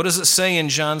 What does it say in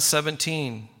John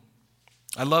 17?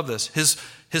 I love this.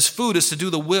 His food is to do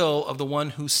the will of the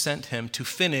one who sent him, to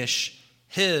finish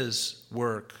his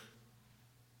work.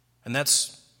 And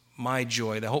that's my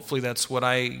joy. Hopefully that's what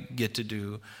I get to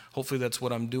do. Hopefully that's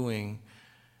what I'm doing,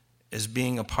 is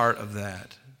being a part of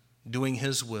that, doing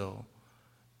his will,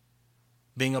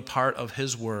 being a part of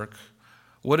his work.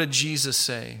 What did Jesus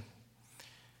say?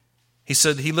 He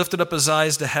said, he lifted up his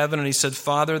eyes to heaven and he said,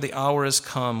 Father, the hour has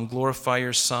come, glorify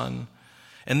your Son.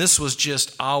 And this was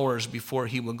just hours before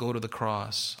he would go to the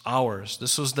cross. Hours.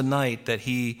 This was the night that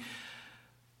he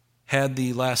had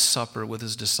the Last Supper with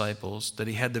his disciples, that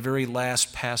he had the very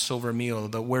last Passover meal,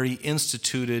 where he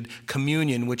instituted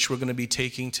communion, which we're going to be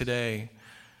taking today.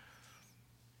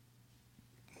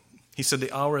 He said,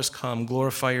 the hour has come.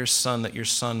 Glorify your Son, that your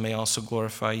Son may also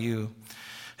glorify you.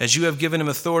 As you have given him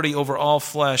authority over all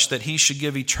flesh, that he should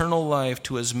give eternal life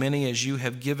to as many as you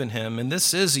have given him. And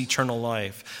this is eternal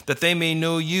life, that they may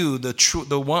know you,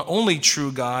 the one, only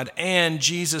true God, and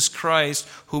Jesus Christ,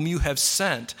 whom you have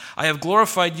sent. I have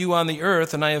glorified you on the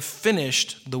earth, and I have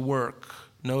finished the work.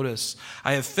 Notice,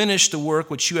 I have finished the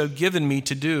work which you have given me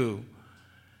to do.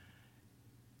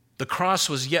 The cross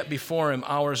was yet before him,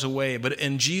 hours away, but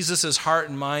in Jesus' heart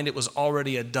and mind, it was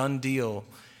already a done deal.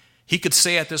 He could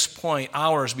say at this point,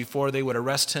 hours before they would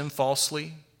arrest him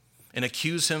falsely and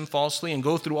accuse him falsely and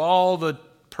go through all the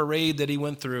parade that he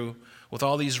went through with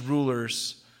all these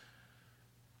rulers.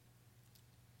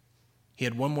 He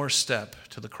had one more step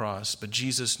to the cross, but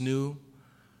Jesus knew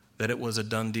that it was a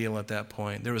done deal at that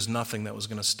point. There was nothing that was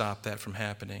going to stop that from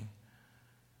happening.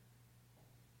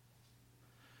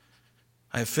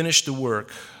 I have finished the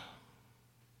work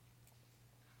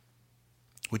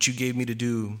which you gave me to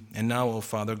do. And now, O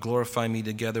Father, glorify me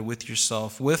together with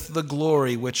yourself, with the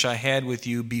glory which I had with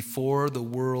you before the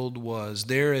world was.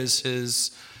 There is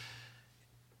his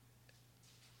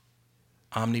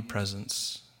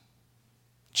omnipresence.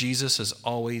 Jesus has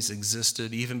always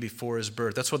existed, even before his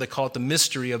birth. That's why they call it the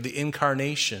mystery of the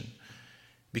incarnation,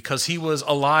 because he was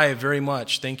alive very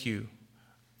much, thank you,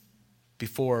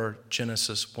 before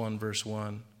Genesis 1, verse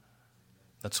 1.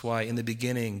 That's why in the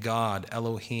beginning, God,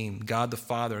 Elohim, God the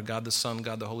Father, God the Son,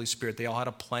 God the Holy Spirit, they all had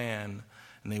a plan,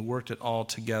 and they worked it all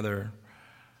together.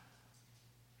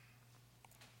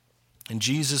 And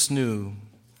Jesus knew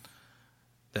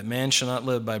that man shall not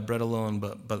live by bread alone,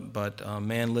 but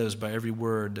man lives by every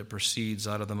word that proceeds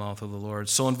out of the mouth of the Lord.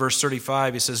 So in verse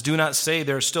 35, he says, do not say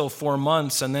there are still 4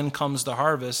 months, and then comes the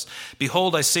harvest.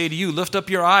 Behold, I say to you, lift up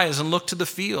your eyes and look to the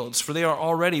fields, for they are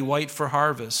already white for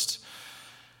harvest.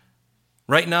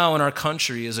 Right now in our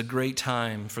country is a great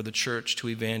time for the church to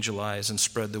evangelize and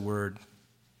spread the word.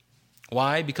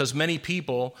 Why? Because many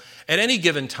people, at any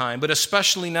given time, but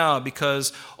especially now,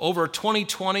 because over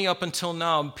 2020 up until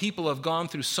now, people have gone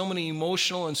through so many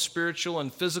emotional and spiritual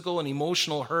and physical and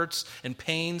emotional hurts and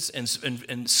pains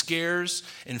and scares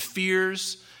and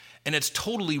fears, and it's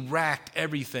totally racked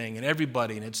everything and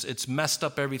everybody, and it's messed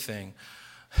up everything.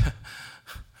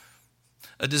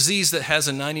 A disease that has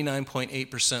a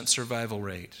 99.8% survival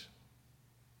rate.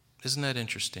 Isn't that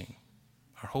interesting?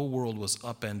 Our whole world was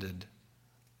upended.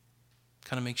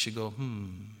 Kind of makes you go,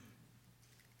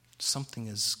 something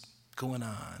is going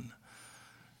on.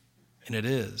 And it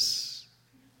is.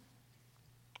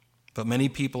 But many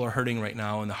people are hurting right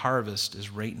now, and the harvest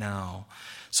is right now.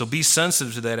 So be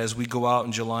sensitive to that as we go out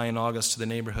in July and August to the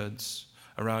neighborhoods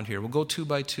around here. We'll go 2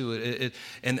 by 2.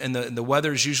 And the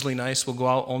weather is usually nice. We'll go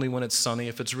out only when it's sunny.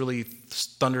 If it's really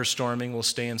thunderstorming, we'll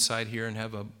stay inside here and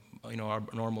have our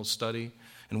normal study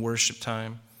and worship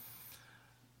time.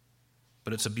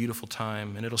 But it's a beautiful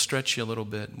time, and it'll stretch you a little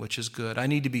bit, which is good. I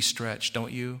need to be stretched,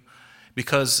 don't you?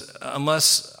 Because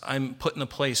unless I'm put in a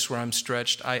place where I'm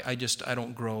stretched, I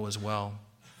don't grow as well.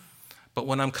 But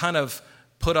when I'm kind of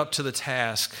put up to the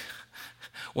task,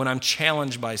 when I'm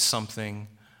challenged by something,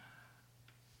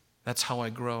 that's how I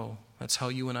grow. That's how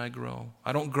you and I grow.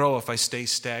 I don't grow if I stay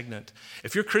stagnant.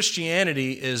 If your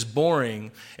Christianity is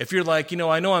boring, if you're like,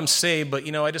 I know I'm saved, but,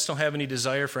 I just don't have any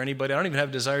desire for anybody. I don't even have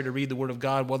a desire to read the Word of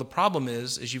God. Well, the problem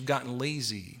is you've gotten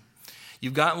lazy.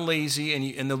 You've gotten lazy,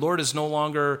 and the Lord is no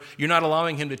longer, you're not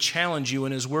allowing him to challenge you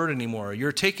in his Word anymore.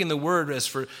 You're taking the Word as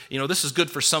for, this is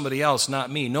good for somebody else, not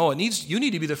me. No, you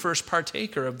need to be the first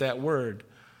partaker of that Word.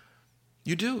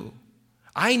 You do.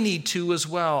 I need to as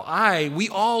well. We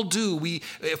all do.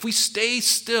 If we stay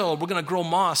still, we're going to grow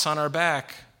moss on our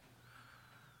back.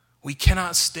 We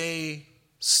cannot stay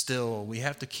still. We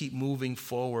have to keep moving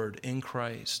forward in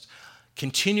Christ.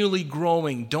 Continually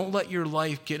growing. Don't let your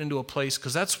life get into a place,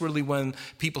 because that's really when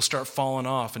people start falling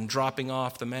off and dropping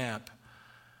off the map.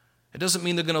 It doesn't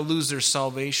mean they're going to lose their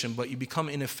salvation, but you become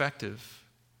ineffective.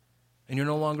 And you're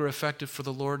no longer effective for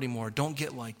the Lord anymore. Don't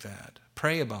get like that.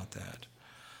 Pray about that.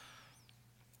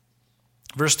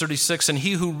 Verse 36, and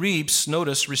he who reaps,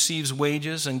 notice, receives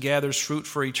wages and gathers fruit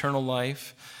for eternal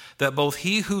life, that both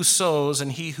he who sows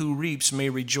and he who reaps may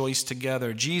rejoice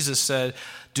together. Jesus said,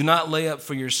 do not lay up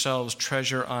for yourselves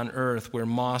treasure on earth where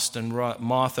moth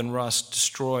and rust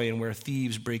destroy and where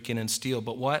thieves break in and steal.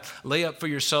 But what? Lay up for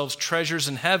yourselves treasures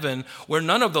in heaven where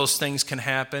none of those things can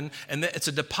happen, and it's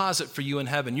a deposit for you in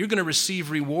heaven. You're going to receive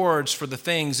rewards for the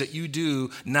things that you do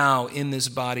now in this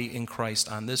body in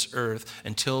Christ on this earth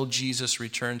until Jesus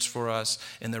returns for us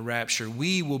in the rapture.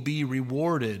 We will be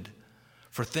rewarded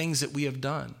for things that we have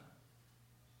done.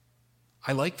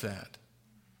 I like that.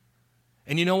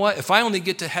 And you know what? If I only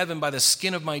get to heaven by the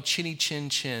skin of my chinny chin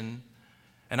chin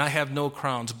and I have no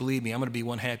crowns, believe me, I'm going to be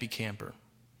one happy camper.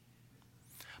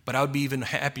 But I would be even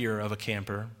happier of a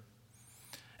camper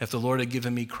if the Lord had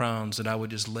given me crowns, that I would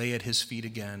just lay at his feet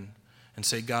again and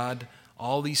say, God,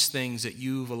 all these things that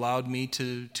you've allowed me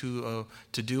to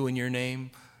do in your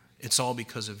name, it's all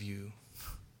because of you.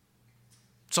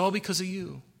 It's all because of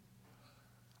you.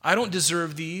 I don't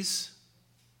deserve these.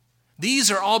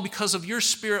 These are all because of your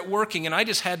Spirit working, and I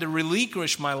just had to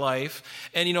relinquish my life.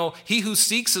 And he who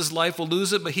seeks his life will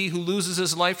lose it, but he who loses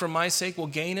his life for my sake will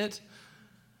gain it.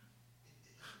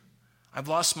 I've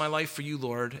lost my life for you,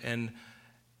 Lord, and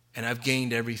I've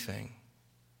gained everything.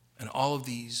 And all of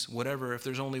these, whatever, if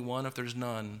there's only one, if there's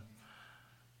none,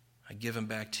 I give them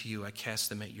back to you. I cast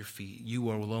them at your feet.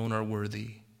 You alone are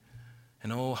worthy.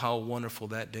 And oh, how wonderful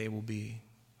that day will be.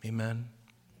 Amen.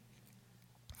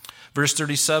 Verse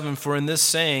 37, for in this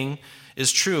saying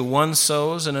is true, one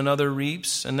sows and another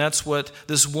reaps. And that's what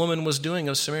this woman was doing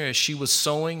of Samaria. She was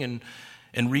sowing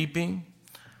and reaping.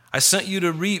 I sent you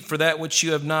to reap for that which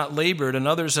you have not labored, and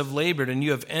others have labored, and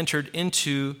you have entered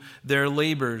into their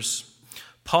labors.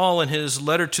 Paul, in his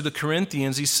letter to the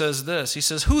Corinthians, he says this. He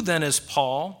says, who then is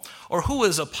Paul, or who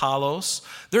is Apollos?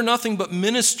 They're nothing but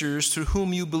ministers through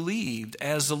whom you believed,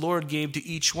 as the Lord gave to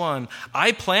each one.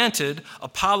 I planted,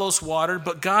 Apollos watered,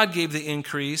 but God gave the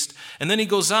increase. And then he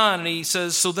goes on and he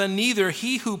says, so then neither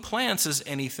he who plants is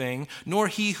anything, nor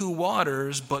he who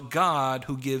waters, but God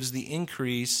who gives the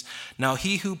increase. Now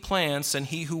he who plants and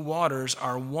he who waters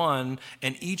are one,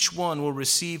 and each one will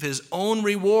receive his own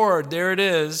reward. There it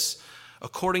is.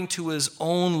 According to his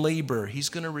own labor, he's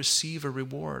going to receive a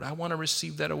reward. I want to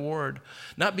receive that award.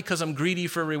 Not because I'm greedy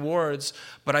for rewards,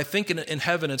 but I think in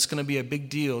heaven it's going to be a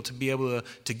big deal to be able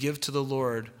to give to the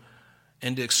Lord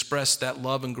and to express that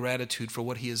love and gratitude for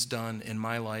what he has done in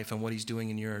my life and what he's doing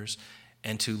in yours,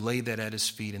 and to lay that at his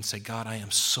feet and say, God, I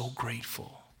am so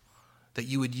grateful that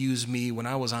you would use me when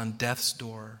I was on death's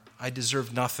door. I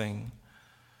deserve nothing.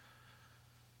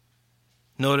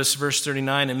 Notice verse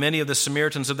 39, and many of the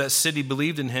Samaritans of that city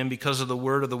believed in him because of the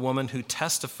word of the woman who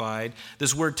testified.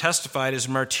 This word testified is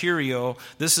martyrio.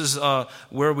 This is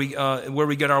where we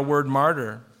get our word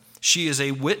martyr. She is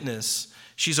a witness.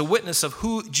 She's a witness of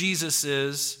who Jesus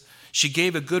is. She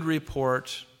gave a good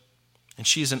report, and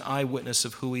she's an eyewitness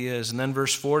of who he is. And then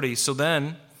verse 40, so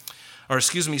when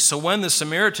the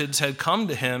Samaritans had come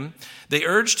to him, they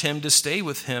urged him to stay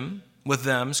with them,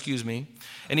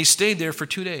 and he stayed there for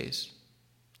 2 days.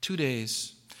 2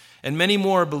 days. And many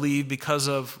more believed because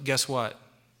of, guess what?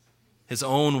 His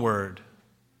own word.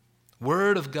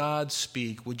 Word of God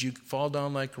speak. Would you fall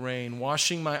down like rain,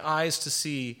 washing my eyes to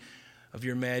see of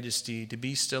your majesty, to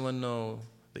be still and know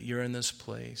that you're in this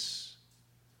place.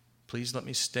 Please let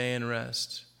me stay and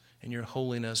rest in your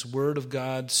holiness. Word of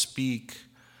God speak.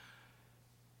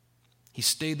 He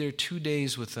stayed there 2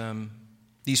 days with them.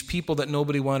 These people that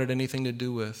nobody wanted anything to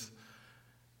do with.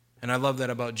 And I love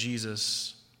that about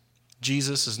Jesus.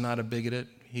 Jesus is not a bigot.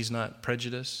 He's not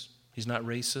prejudiced. He's not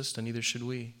racist, and neither should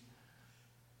we.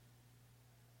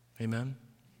 Amen?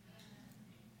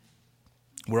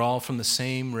 We're all from the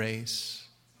same race,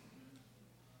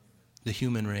 the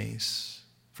human race,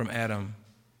 from Adam.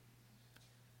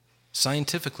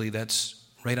 Scientifically, that's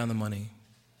right on the money.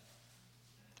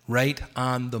 Right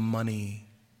on the money.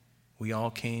 We all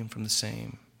came from the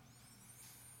same.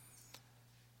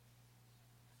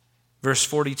 Verse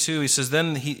 42, he says,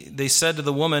 then they said to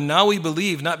the woman, now we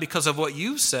believe, not because of what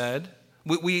you said.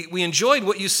 We enjoyed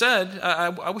what you said.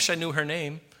 I wish I knew her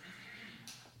name.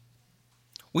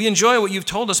 We enjoy what you've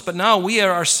told us, but now we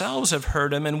ourselves have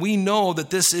heard him, and we know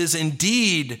that this is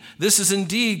indeed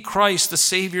Christ, the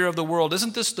Savior of the world.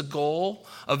 Isn't this the goal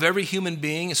of every human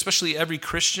being, especially every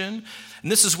Christian? And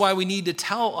this is why we need to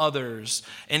tell others.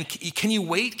 And can you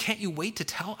wait? Can't you wait to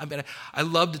tell? I mean, I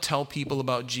love to tell people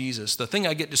about Jesus. The thing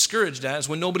I get discouraged at is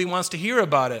when nobody wants to hear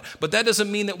about it. But that doesn't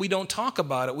mean that we don't talk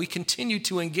about it. We continue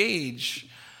to engage.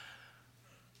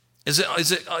 Is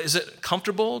it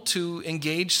comfortable to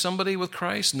engage somebody with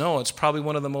Christ? No, it's probably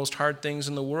one of the most hard things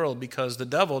in the world, because the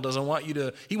devil doesn't want you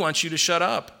to, he wants you to shut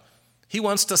up. He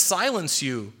wants to silence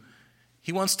you.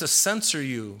 He wants to censor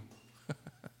you.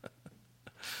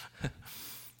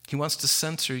 He wants to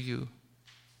censor you.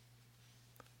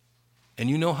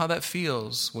 And you know how that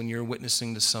feels when you're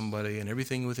witnessing to somebody and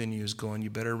everything within you is going,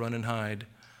 you better run and hide.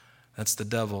 That's the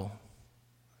devil.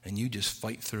 And you just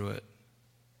fight through it.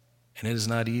 And it is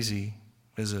not easy,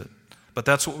 is it? But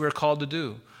that's what we're called to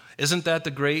do. Isn't that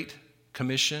the great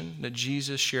commission that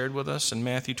Jesus shared with us in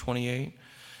Matthew 28?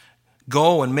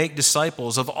 Go and make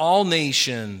disciples of all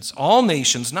nations,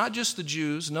 not just the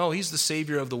Jews. No, he's the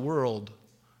Savior of the world.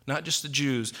 not just the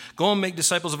Jews. Go and make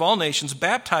disciples of all nations,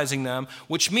 baptizing them,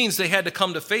 which means they had to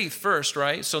come to faith first,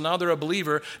 right? So now they're a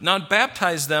believer. Now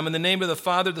baptize them in the name of the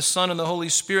Father, the Son, and the Holy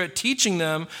Spirit, teaching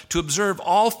them to observe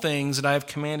all things that I have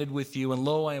commanded with you. And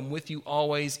lo, I am with you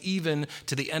always, even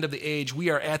to the end of the age.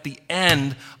 We are at the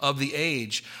end of the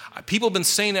age. People have been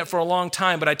saying that for a long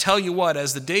time, but I tell you what,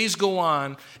 as the days go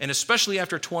on, and especially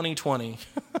after 2020,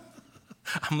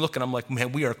 I'm like,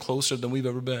 man, we are closer than we've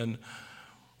ever been.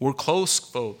 We're close,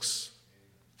 folks.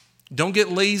 Don't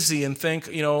get lazy and think,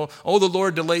 the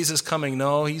Lord delays his coming.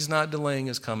 No, he's not delaying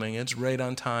his coming. It's right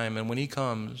on time. And when he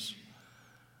comes,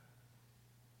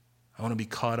 I want to be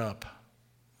caught up.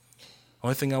 The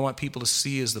only thing I want people to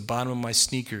see is the bottom of my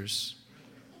sneakers.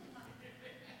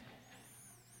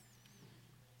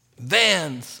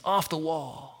 Vans off the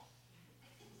wall.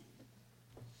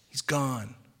 He's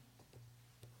gone.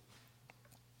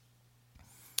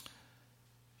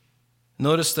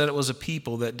 Notice that it was a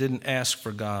people that didn't ask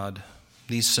for God,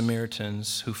 these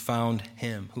Samaritans who found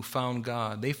him, who found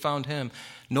God. They found him.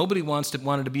 Nobody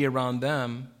wanted to be around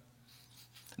them.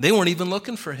 They weren't even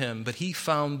looking for him, but he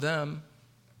found them.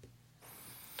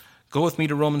 Go with me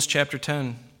to Romans chapter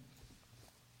 10.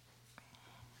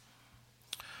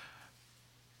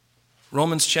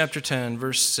 Romans chapter 10,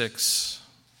 verse 6.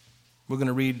 We're going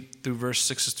to read through verse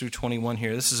 6 through 21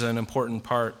 here. This is an important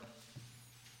part.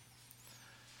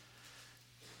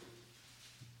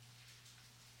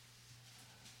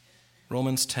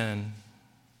 Romans 10,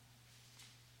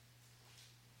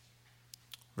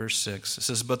 verse 6. It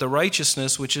says, but the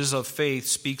righteousness which is of faith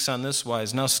speaks on this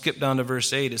wise. Now skip down to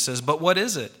verse 8. It says, but what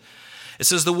is it? It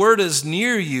says, the word is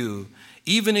near you,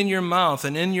 even in your mouth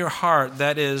and in your heart.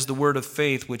 That is the word of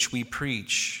faith which we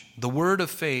preach. The word of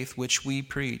faith which we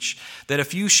preach. That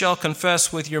if you shall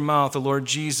confess with your mouth the Lord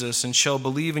Jesus and shall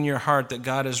believe in your heart that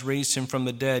God has raised him from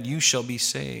the dead, you shall be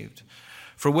saved.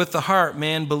 For with the heart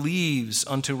man believes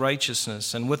unto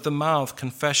righteousness, and with the mouth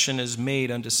confession is made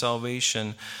unto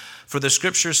salvation. For the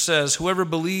scripture says, whoever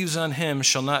believes on him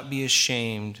shall not be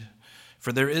ashamed.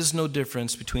 For there is no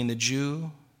difference between the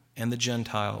Jew and the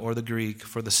Gentile, or the Greek.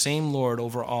 For the same Lord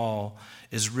over all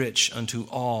is rich unto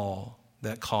all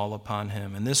that call upon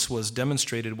him. And this was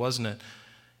demonstrated, wasn't it,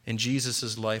 in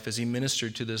Jesus' life as he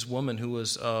ministered to this woman who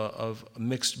was of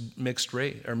mixed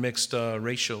race or mixed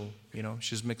racial,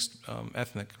 she's mixed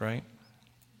ethnic, right?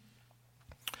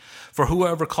 For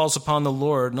whoever calls upon the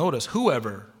Lord, notice,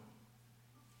 whoever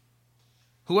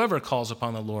calls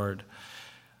upon the Lord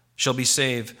shall be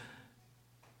saved.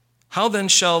 How then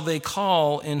shall they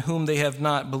call in whom they have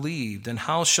not believed? And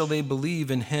how shall they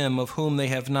believe in him of whom they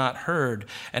have not heard?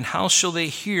 And how shall they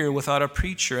hear without a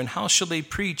preacher? And how shall they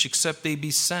preach except they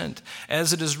be sent?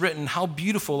 As it is written, how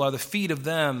beautiful are the feet of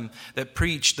them that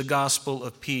preach the gospel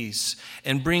of peace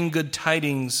and bring good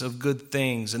tidings of good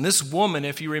things. And this woman,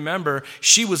 if you remember,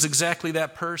 she was exactly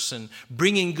that person,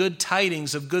 bringing good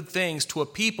tidings of good things to a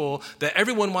people that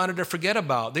everyone wanted to forget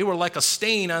about. They were like a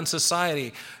stain on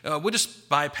society. We'll just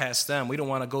bypass them. We don't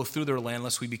want to go through their land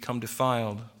lest we become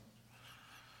defiled.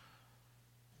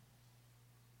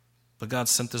 But God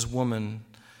sent this woman,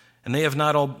 and they have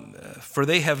not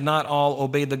all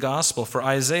obeyed the gospel. For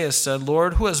Isaiah said,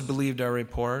 Lord, who has believed our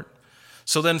report?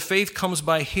 So then faith comes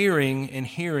by hearing, and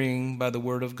hearing by the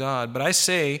word of God. But I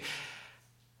say,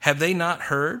 have they not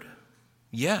heard?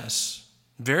 Yes.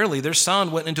 Verily, their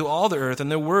sound went into all the earth,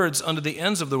 and their words unto the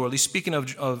ends of the world. He's speaking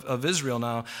of Israel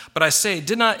now. But I say,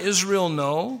 did not Israel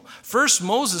know? First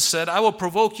Moses said, I will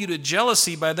provoke you to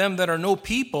jealousy by them that are no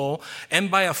people,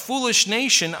 and by a foolish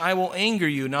nation I will anger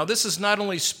you. Now this is not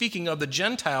only speaking of the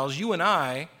Gentiles, you and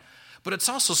I, but it's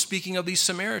also speaking of these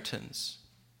Samaritans.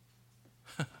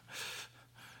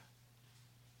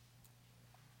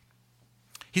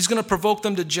 He's going to provoke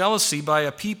them to jealousy by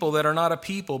a people that are not a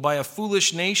people. By a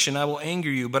foolish nation I will anger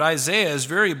you. But Isaiah is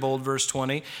very bold, verse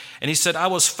 20. And he said, I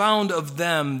was found of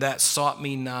them that sought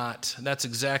me not. That's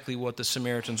exactly what the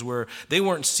Samaritans were. They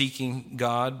weren't seeking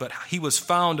God, but he was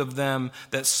found of them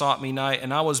that sought me not.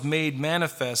 And I was made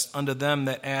manifest unto them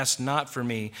that asked not for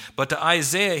me. But to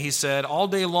Isaiah he said, all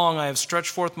day long I have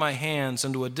stretched forth my hands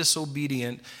unto a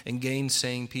disobedient and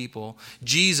gainsaying people.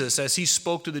 Jesus, as he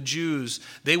spoke to the Jews,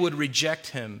 they would reject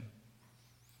him.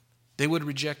 They would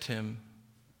reject him,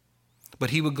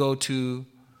 but he would go to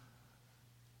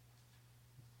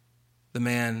the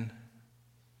man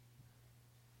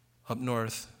up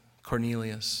north,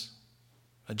 Cornelius,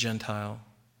 a Gentile.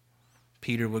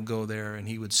 Peter would go there and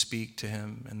he would speak to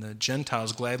him, and the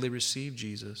Gentiles gladly received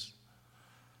Jesus.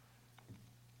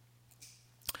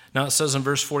 Now it says in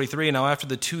verse 43, now after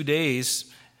the 2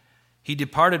 days, he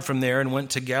departed from there and went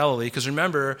to Galilee. Because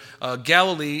remember,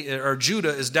 Galilee, or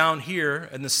Judah, is down here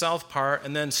in the south part,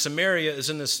 and then Samaria is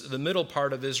in the middle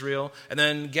part of Israel, and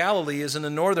then Galilee is in the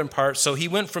northern part. So he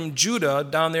went from Judah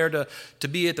down there to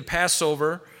be at the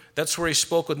Passover. That's where he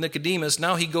spoke with Nicodemus.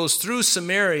 Now he goes through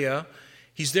Samaria.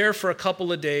 He's there for a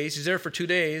couple of days. He's there for 2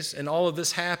 days, and all of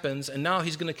this happens. And now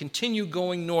he's going to continue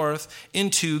going north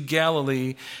into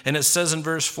Galilee. And it says in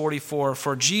verse 44,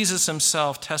 "For Jesus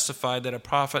himself testified that a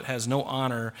prophet has no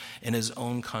honor in his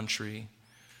own country."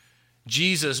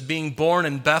 Jesus, being born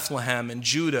in Bethlehem in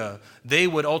Judah, they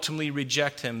would ultimately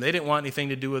reject him. They didn't want anything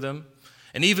to do with him.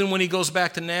 And even when he goes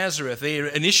back to Nazareth, they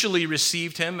initially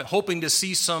received him, hoping to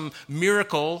see some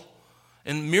miracles,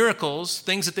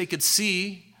 things that they could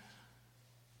see.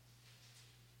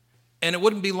 And it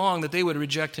wouldn't be long that they would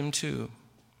reject him too.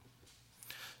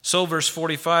 So verse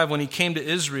 45, when he came to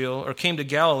Israel, or came to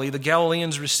Galilee, the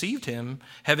Galileans received him,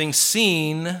 having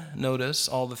seen, notice,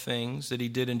 all the things that he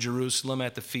did in Jerusalem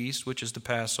at the feast, which is the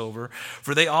Passover,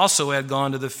 for they also had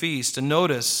gone to the feast. And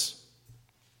notice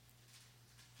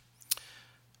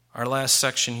our last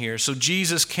section here. So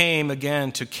Jesus came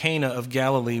again to Cana of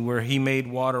Galilee, where he made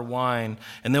water wine.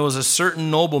 And there was a certain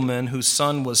nobleman whose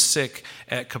son was sick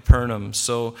at Capernaum.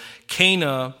 So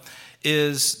Cana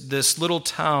is this little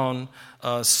town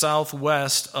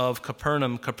southwest of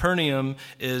Capernaum. Capernaum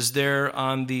is there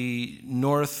on the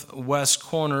northwest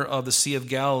corner of the Sea of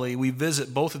Galilee. We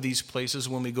visit both of these places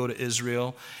when we go to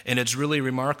Israel, and it's really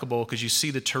remarkable because you see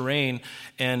the terrain.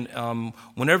 And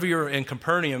whenever you're in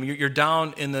Capernaum, you're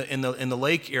down in the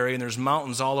lake area, and there's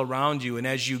mountains all around you. And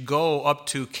as you go up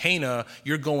to Cana,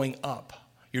 you're going up.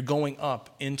 You're going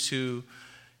up into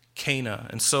Cana.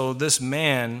 And so this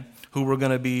man, who we're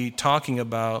going to be talking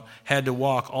about, had to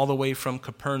walk all the way from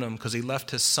Capernaum because he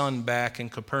left his son back in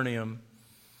Capernaum,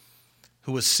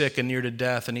 who was sick and near to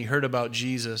death, and he heard about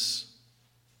Jesus,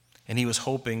 and he was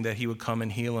hoping that he would come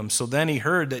and heal him. So then he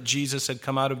heard that Jesus had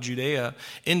come out of Judea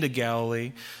into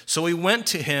Galilee. So he went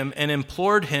to him and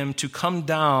implored him to come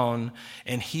down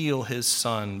and heal his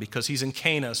son, because he's in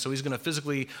Cana, so he's going to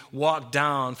physically walk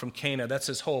down from Cana. That's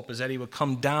his hope, is that he would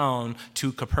come down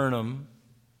to Capernaum.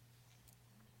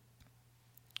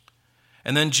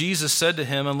 And then Jesus said to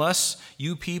him, "Unless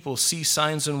you people see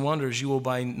signs and wonders, you will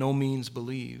by no means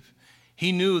believe."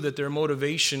 He knew that their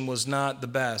motivation was not the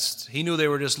best. He knew they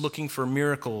were just looking for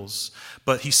miracles.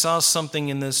 But he saw something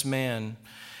in this man.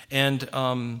 And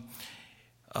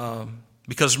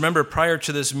because remember, prior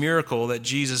to this miracle that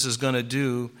Jesus is going to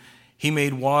do, he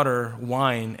made water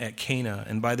wine at Cana.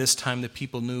 And by this time, the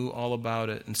people knew all about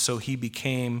it. And so he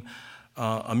became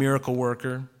a miracle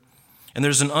worker. And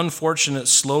there's an unfortunate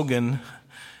slogan,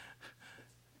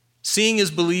 "Seeing is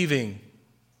believing."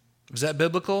 Is that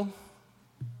biblical?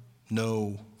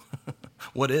 No.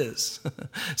 What is?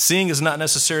 Seeing is not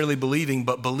necessarily believing,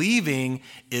 but believing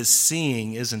is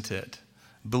seeing, isn't it?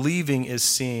 Believing is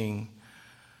seeing.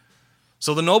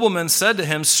 So the nobleman said to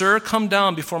him, "Sir, come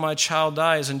down before my child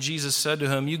dies." And Jesus said to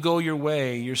him, "You go your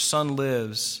way, your son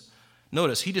lives."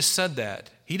 Notice, he just said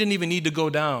that. He didn't even need to go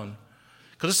down,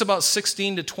 because it's about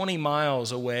 16 to 20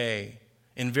 miles away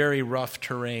in very rough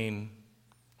terrain.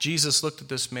 Jesus looked at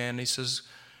this man and he says,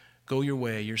 "Go your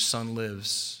way, your son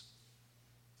lives."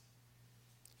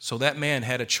 So that man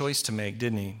had a choice to make,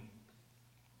 didn't he?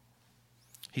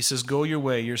 He says, "Go your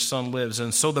way, your son lives."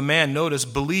 And so the man, notice,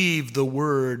 believed the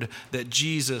word that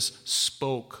Jesus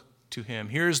spoke to him.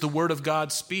 Here's the word of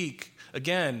God speak.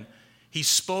 Again, he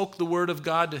spoke the word of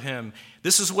God to him.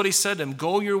 This is what he said to him: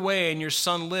 "Go your way and your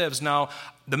son lives." Now,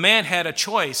 the man had a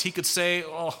choice. He could say,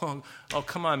 oh,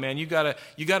 come on, man, you gotta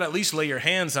at least lay your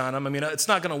hands on him. I mean, it's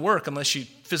not going to work unless you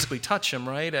physically touch him,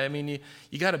 right? I mean,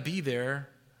 you got to be there.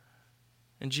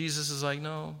 And Jesus is like,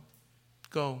 "No,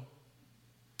 go.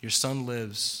 Your son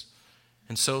lives."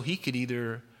 And so he could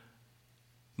either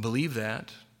believe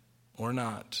that or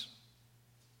not.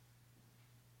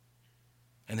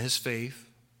 And his faith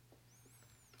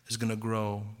is going to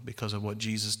grow because of what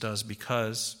Jesus does.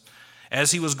 Because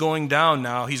as he was going down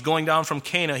now, he's going down from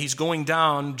Cana, he's going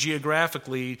down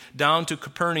geographically, down to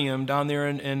Capernaum, down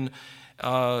there down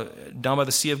by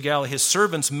the Sea of Galilee. His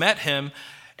servants met him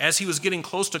as he was getting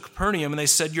close to Capernaum, and they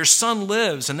said, "Your son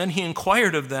lives." And then he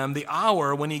inquired of them the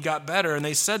hour when he got better, and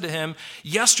they said to him,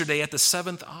 "Yesterday at the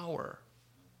 7th hour,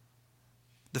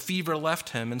 the fever left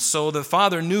him." And so the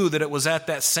father knew that it was at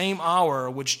that same hour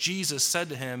which Jesus said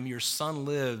to him, "Your son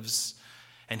lives."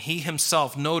 And he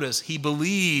himself, notice, he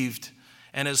believed,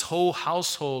 and his whole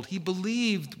household, he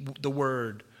believed the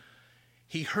word.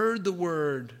 He heard the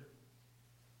word,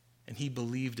 and he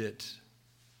believed it.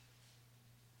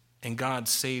 And God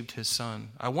saved his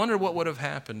son. I wonder what would have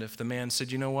happened if the man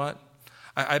said, "You know what?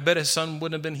 I bet his son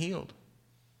wouldn't have been healed.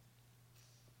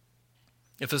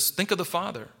 Think of the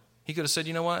father. He could have said,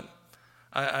 you know what?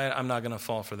 I'm not going to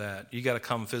fall for that. You got to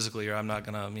come physically or I'm not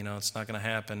going to, it's not going to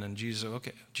happen. And Jesus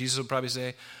would probably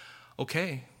say,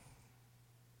 okay,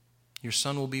 your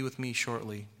son will be with me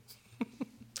shortly.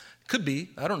 Could be.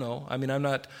 I don't know. I mean, I'm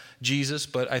not Jesus,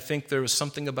 but I think there was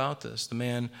something about this. The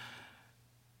man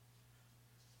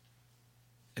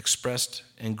expressed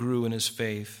and grew in his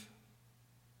faith.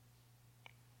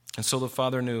 And so the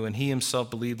father knew, and he himself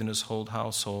believed in his whole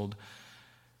household.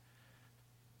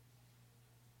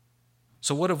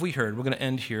 So what have we heard? We're going to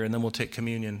end here, and then we'll take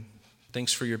communion.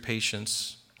 Thanks for your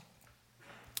patience.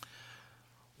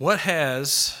 What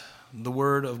has the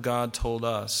Word of God told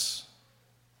us,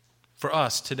 for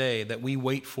us today, that we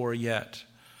wait for yet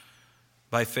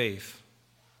by faith?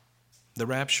 The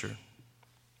rapture.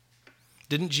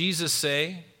 Didn't Jesus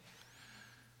say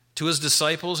to his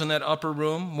disciples in that upper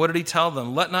room, what did he tell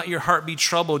them? Let not your heart be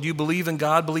troubled. You believe in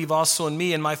God, believe also in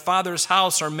me. In my Father's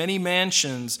house are many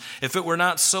mansions. If it were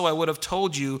not so, I would have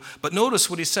told you. But notice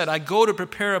what he said, I go to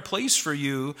prepare a place for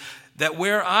you, that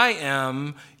where I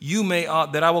am, you may,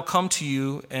 that I will come to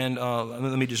you. And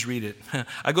let me just read it.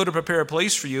 I go to prepare a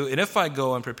place for you, and if I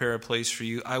go and prepare a place for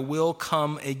you, I will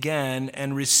come again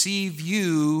and receive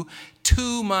you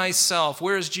to myself.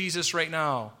 Where is Jesus right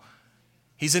now?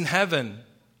 He's in heaven.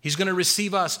 He's going to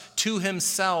receive us to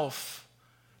himself.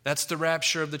 That's the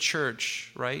rapture of the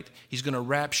church, right? He's going to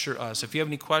rapture us. If you have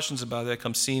any questions about that,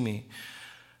 come see me.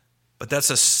 But that's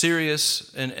a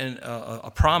serious and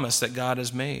a promise that God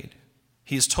has made.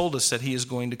 He has told us that he is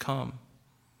going to come.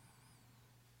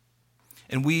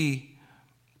 And we,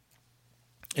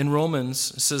 in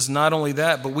Romans, it says not only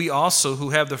that, but we also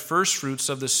who have the first fruits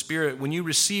of the Spirit, when you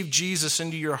receive Jesus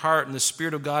into your heart and the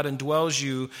Spirit of God indwells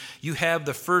you, you have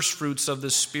the first fruits of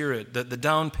the Spirit, the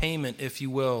down payment, if you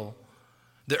will,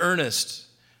 the earnest.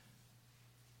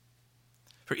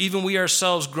 For even we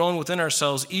ourselves groan within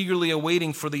ourselves, eagerly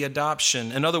awaiting for the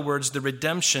adoption, in other words, the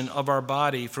redemption of our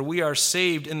body. For we are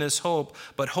saved in this hope,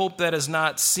 but hope that is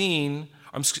not seen,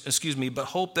 but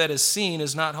hope that is seen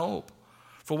is not hope.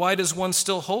 For why does one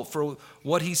still hope for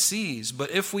what he sees?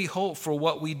 But if we hope for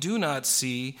what we do not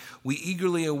see, we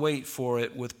eagerly await for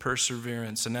it with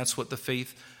perseverance. And that's what the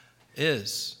faith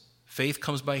is. Faith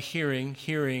comes by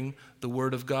hearing the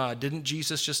word of God. Didn't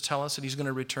Jesus just tell us that he's going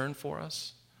to return for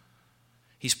us?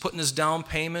 He's putting his down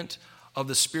payment of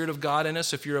the Spirit of God in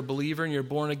us if you're a believer and you're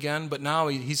born again. But now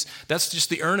that's just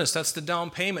the earnest. That's the down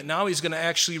payment. Now he's going to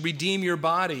actually redeem your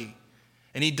body.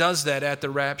 And he does that at the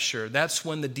rapture. That's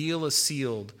when the deal is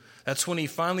sealed. That's when he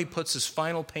finally puts his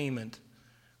final payment,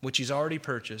 which he's already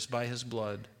purchased by his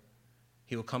blood.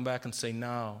 He will come back and say,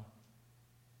 now,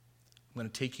 I'm going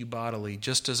to take you bodily.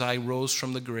 Just as I rose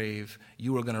from the grave,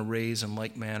 you are going to raise in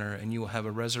like manner, and you will have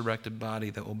a resurrected body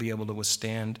that will be able to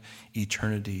withstand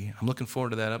eternity. I'm looking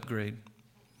forward to that upgrade.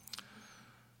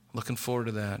 Looking forward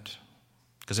to that.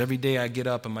 Because every day I get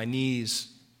up and my knees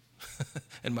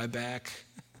and my back.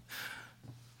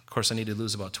 Of course, I need to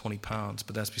lose about 20 pounds,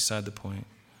 but that's beside the point.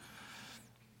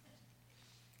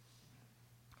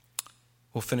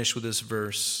 We'll finish with this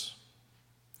verse.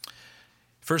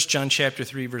 1 John chapter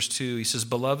 3, verse 2, he says,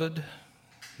 Beloved,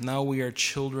 now we are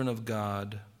children of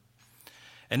God,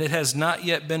 and it has not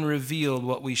yet been revealed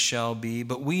what we shall be,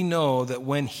 but we know that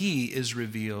when he is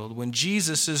revealed, when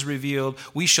Jesus is revealed,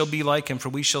 we shall be like him, for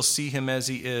we shall see him as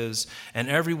he is. And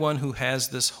everyone who has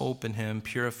this hope in him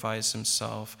purifies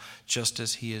himself just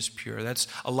as he is pure. That's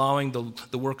allowing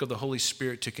the work of the Holy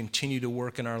Spirit to continue to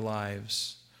work in our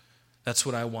lives. That's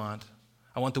what I want.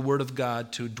 I want the Word of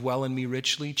God to dwell in me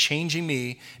richly, changing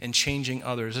me and changing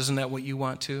others. Isn't that what you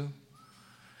want to?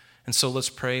 And so let's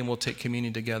pray and we'll take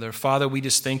communion together. Father, we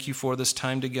just thank you for this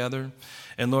time together.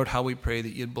 And Lord, how we pray that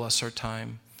you'd bless our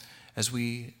time as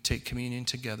we take communion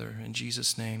together. In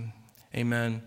Jesus' name, amen.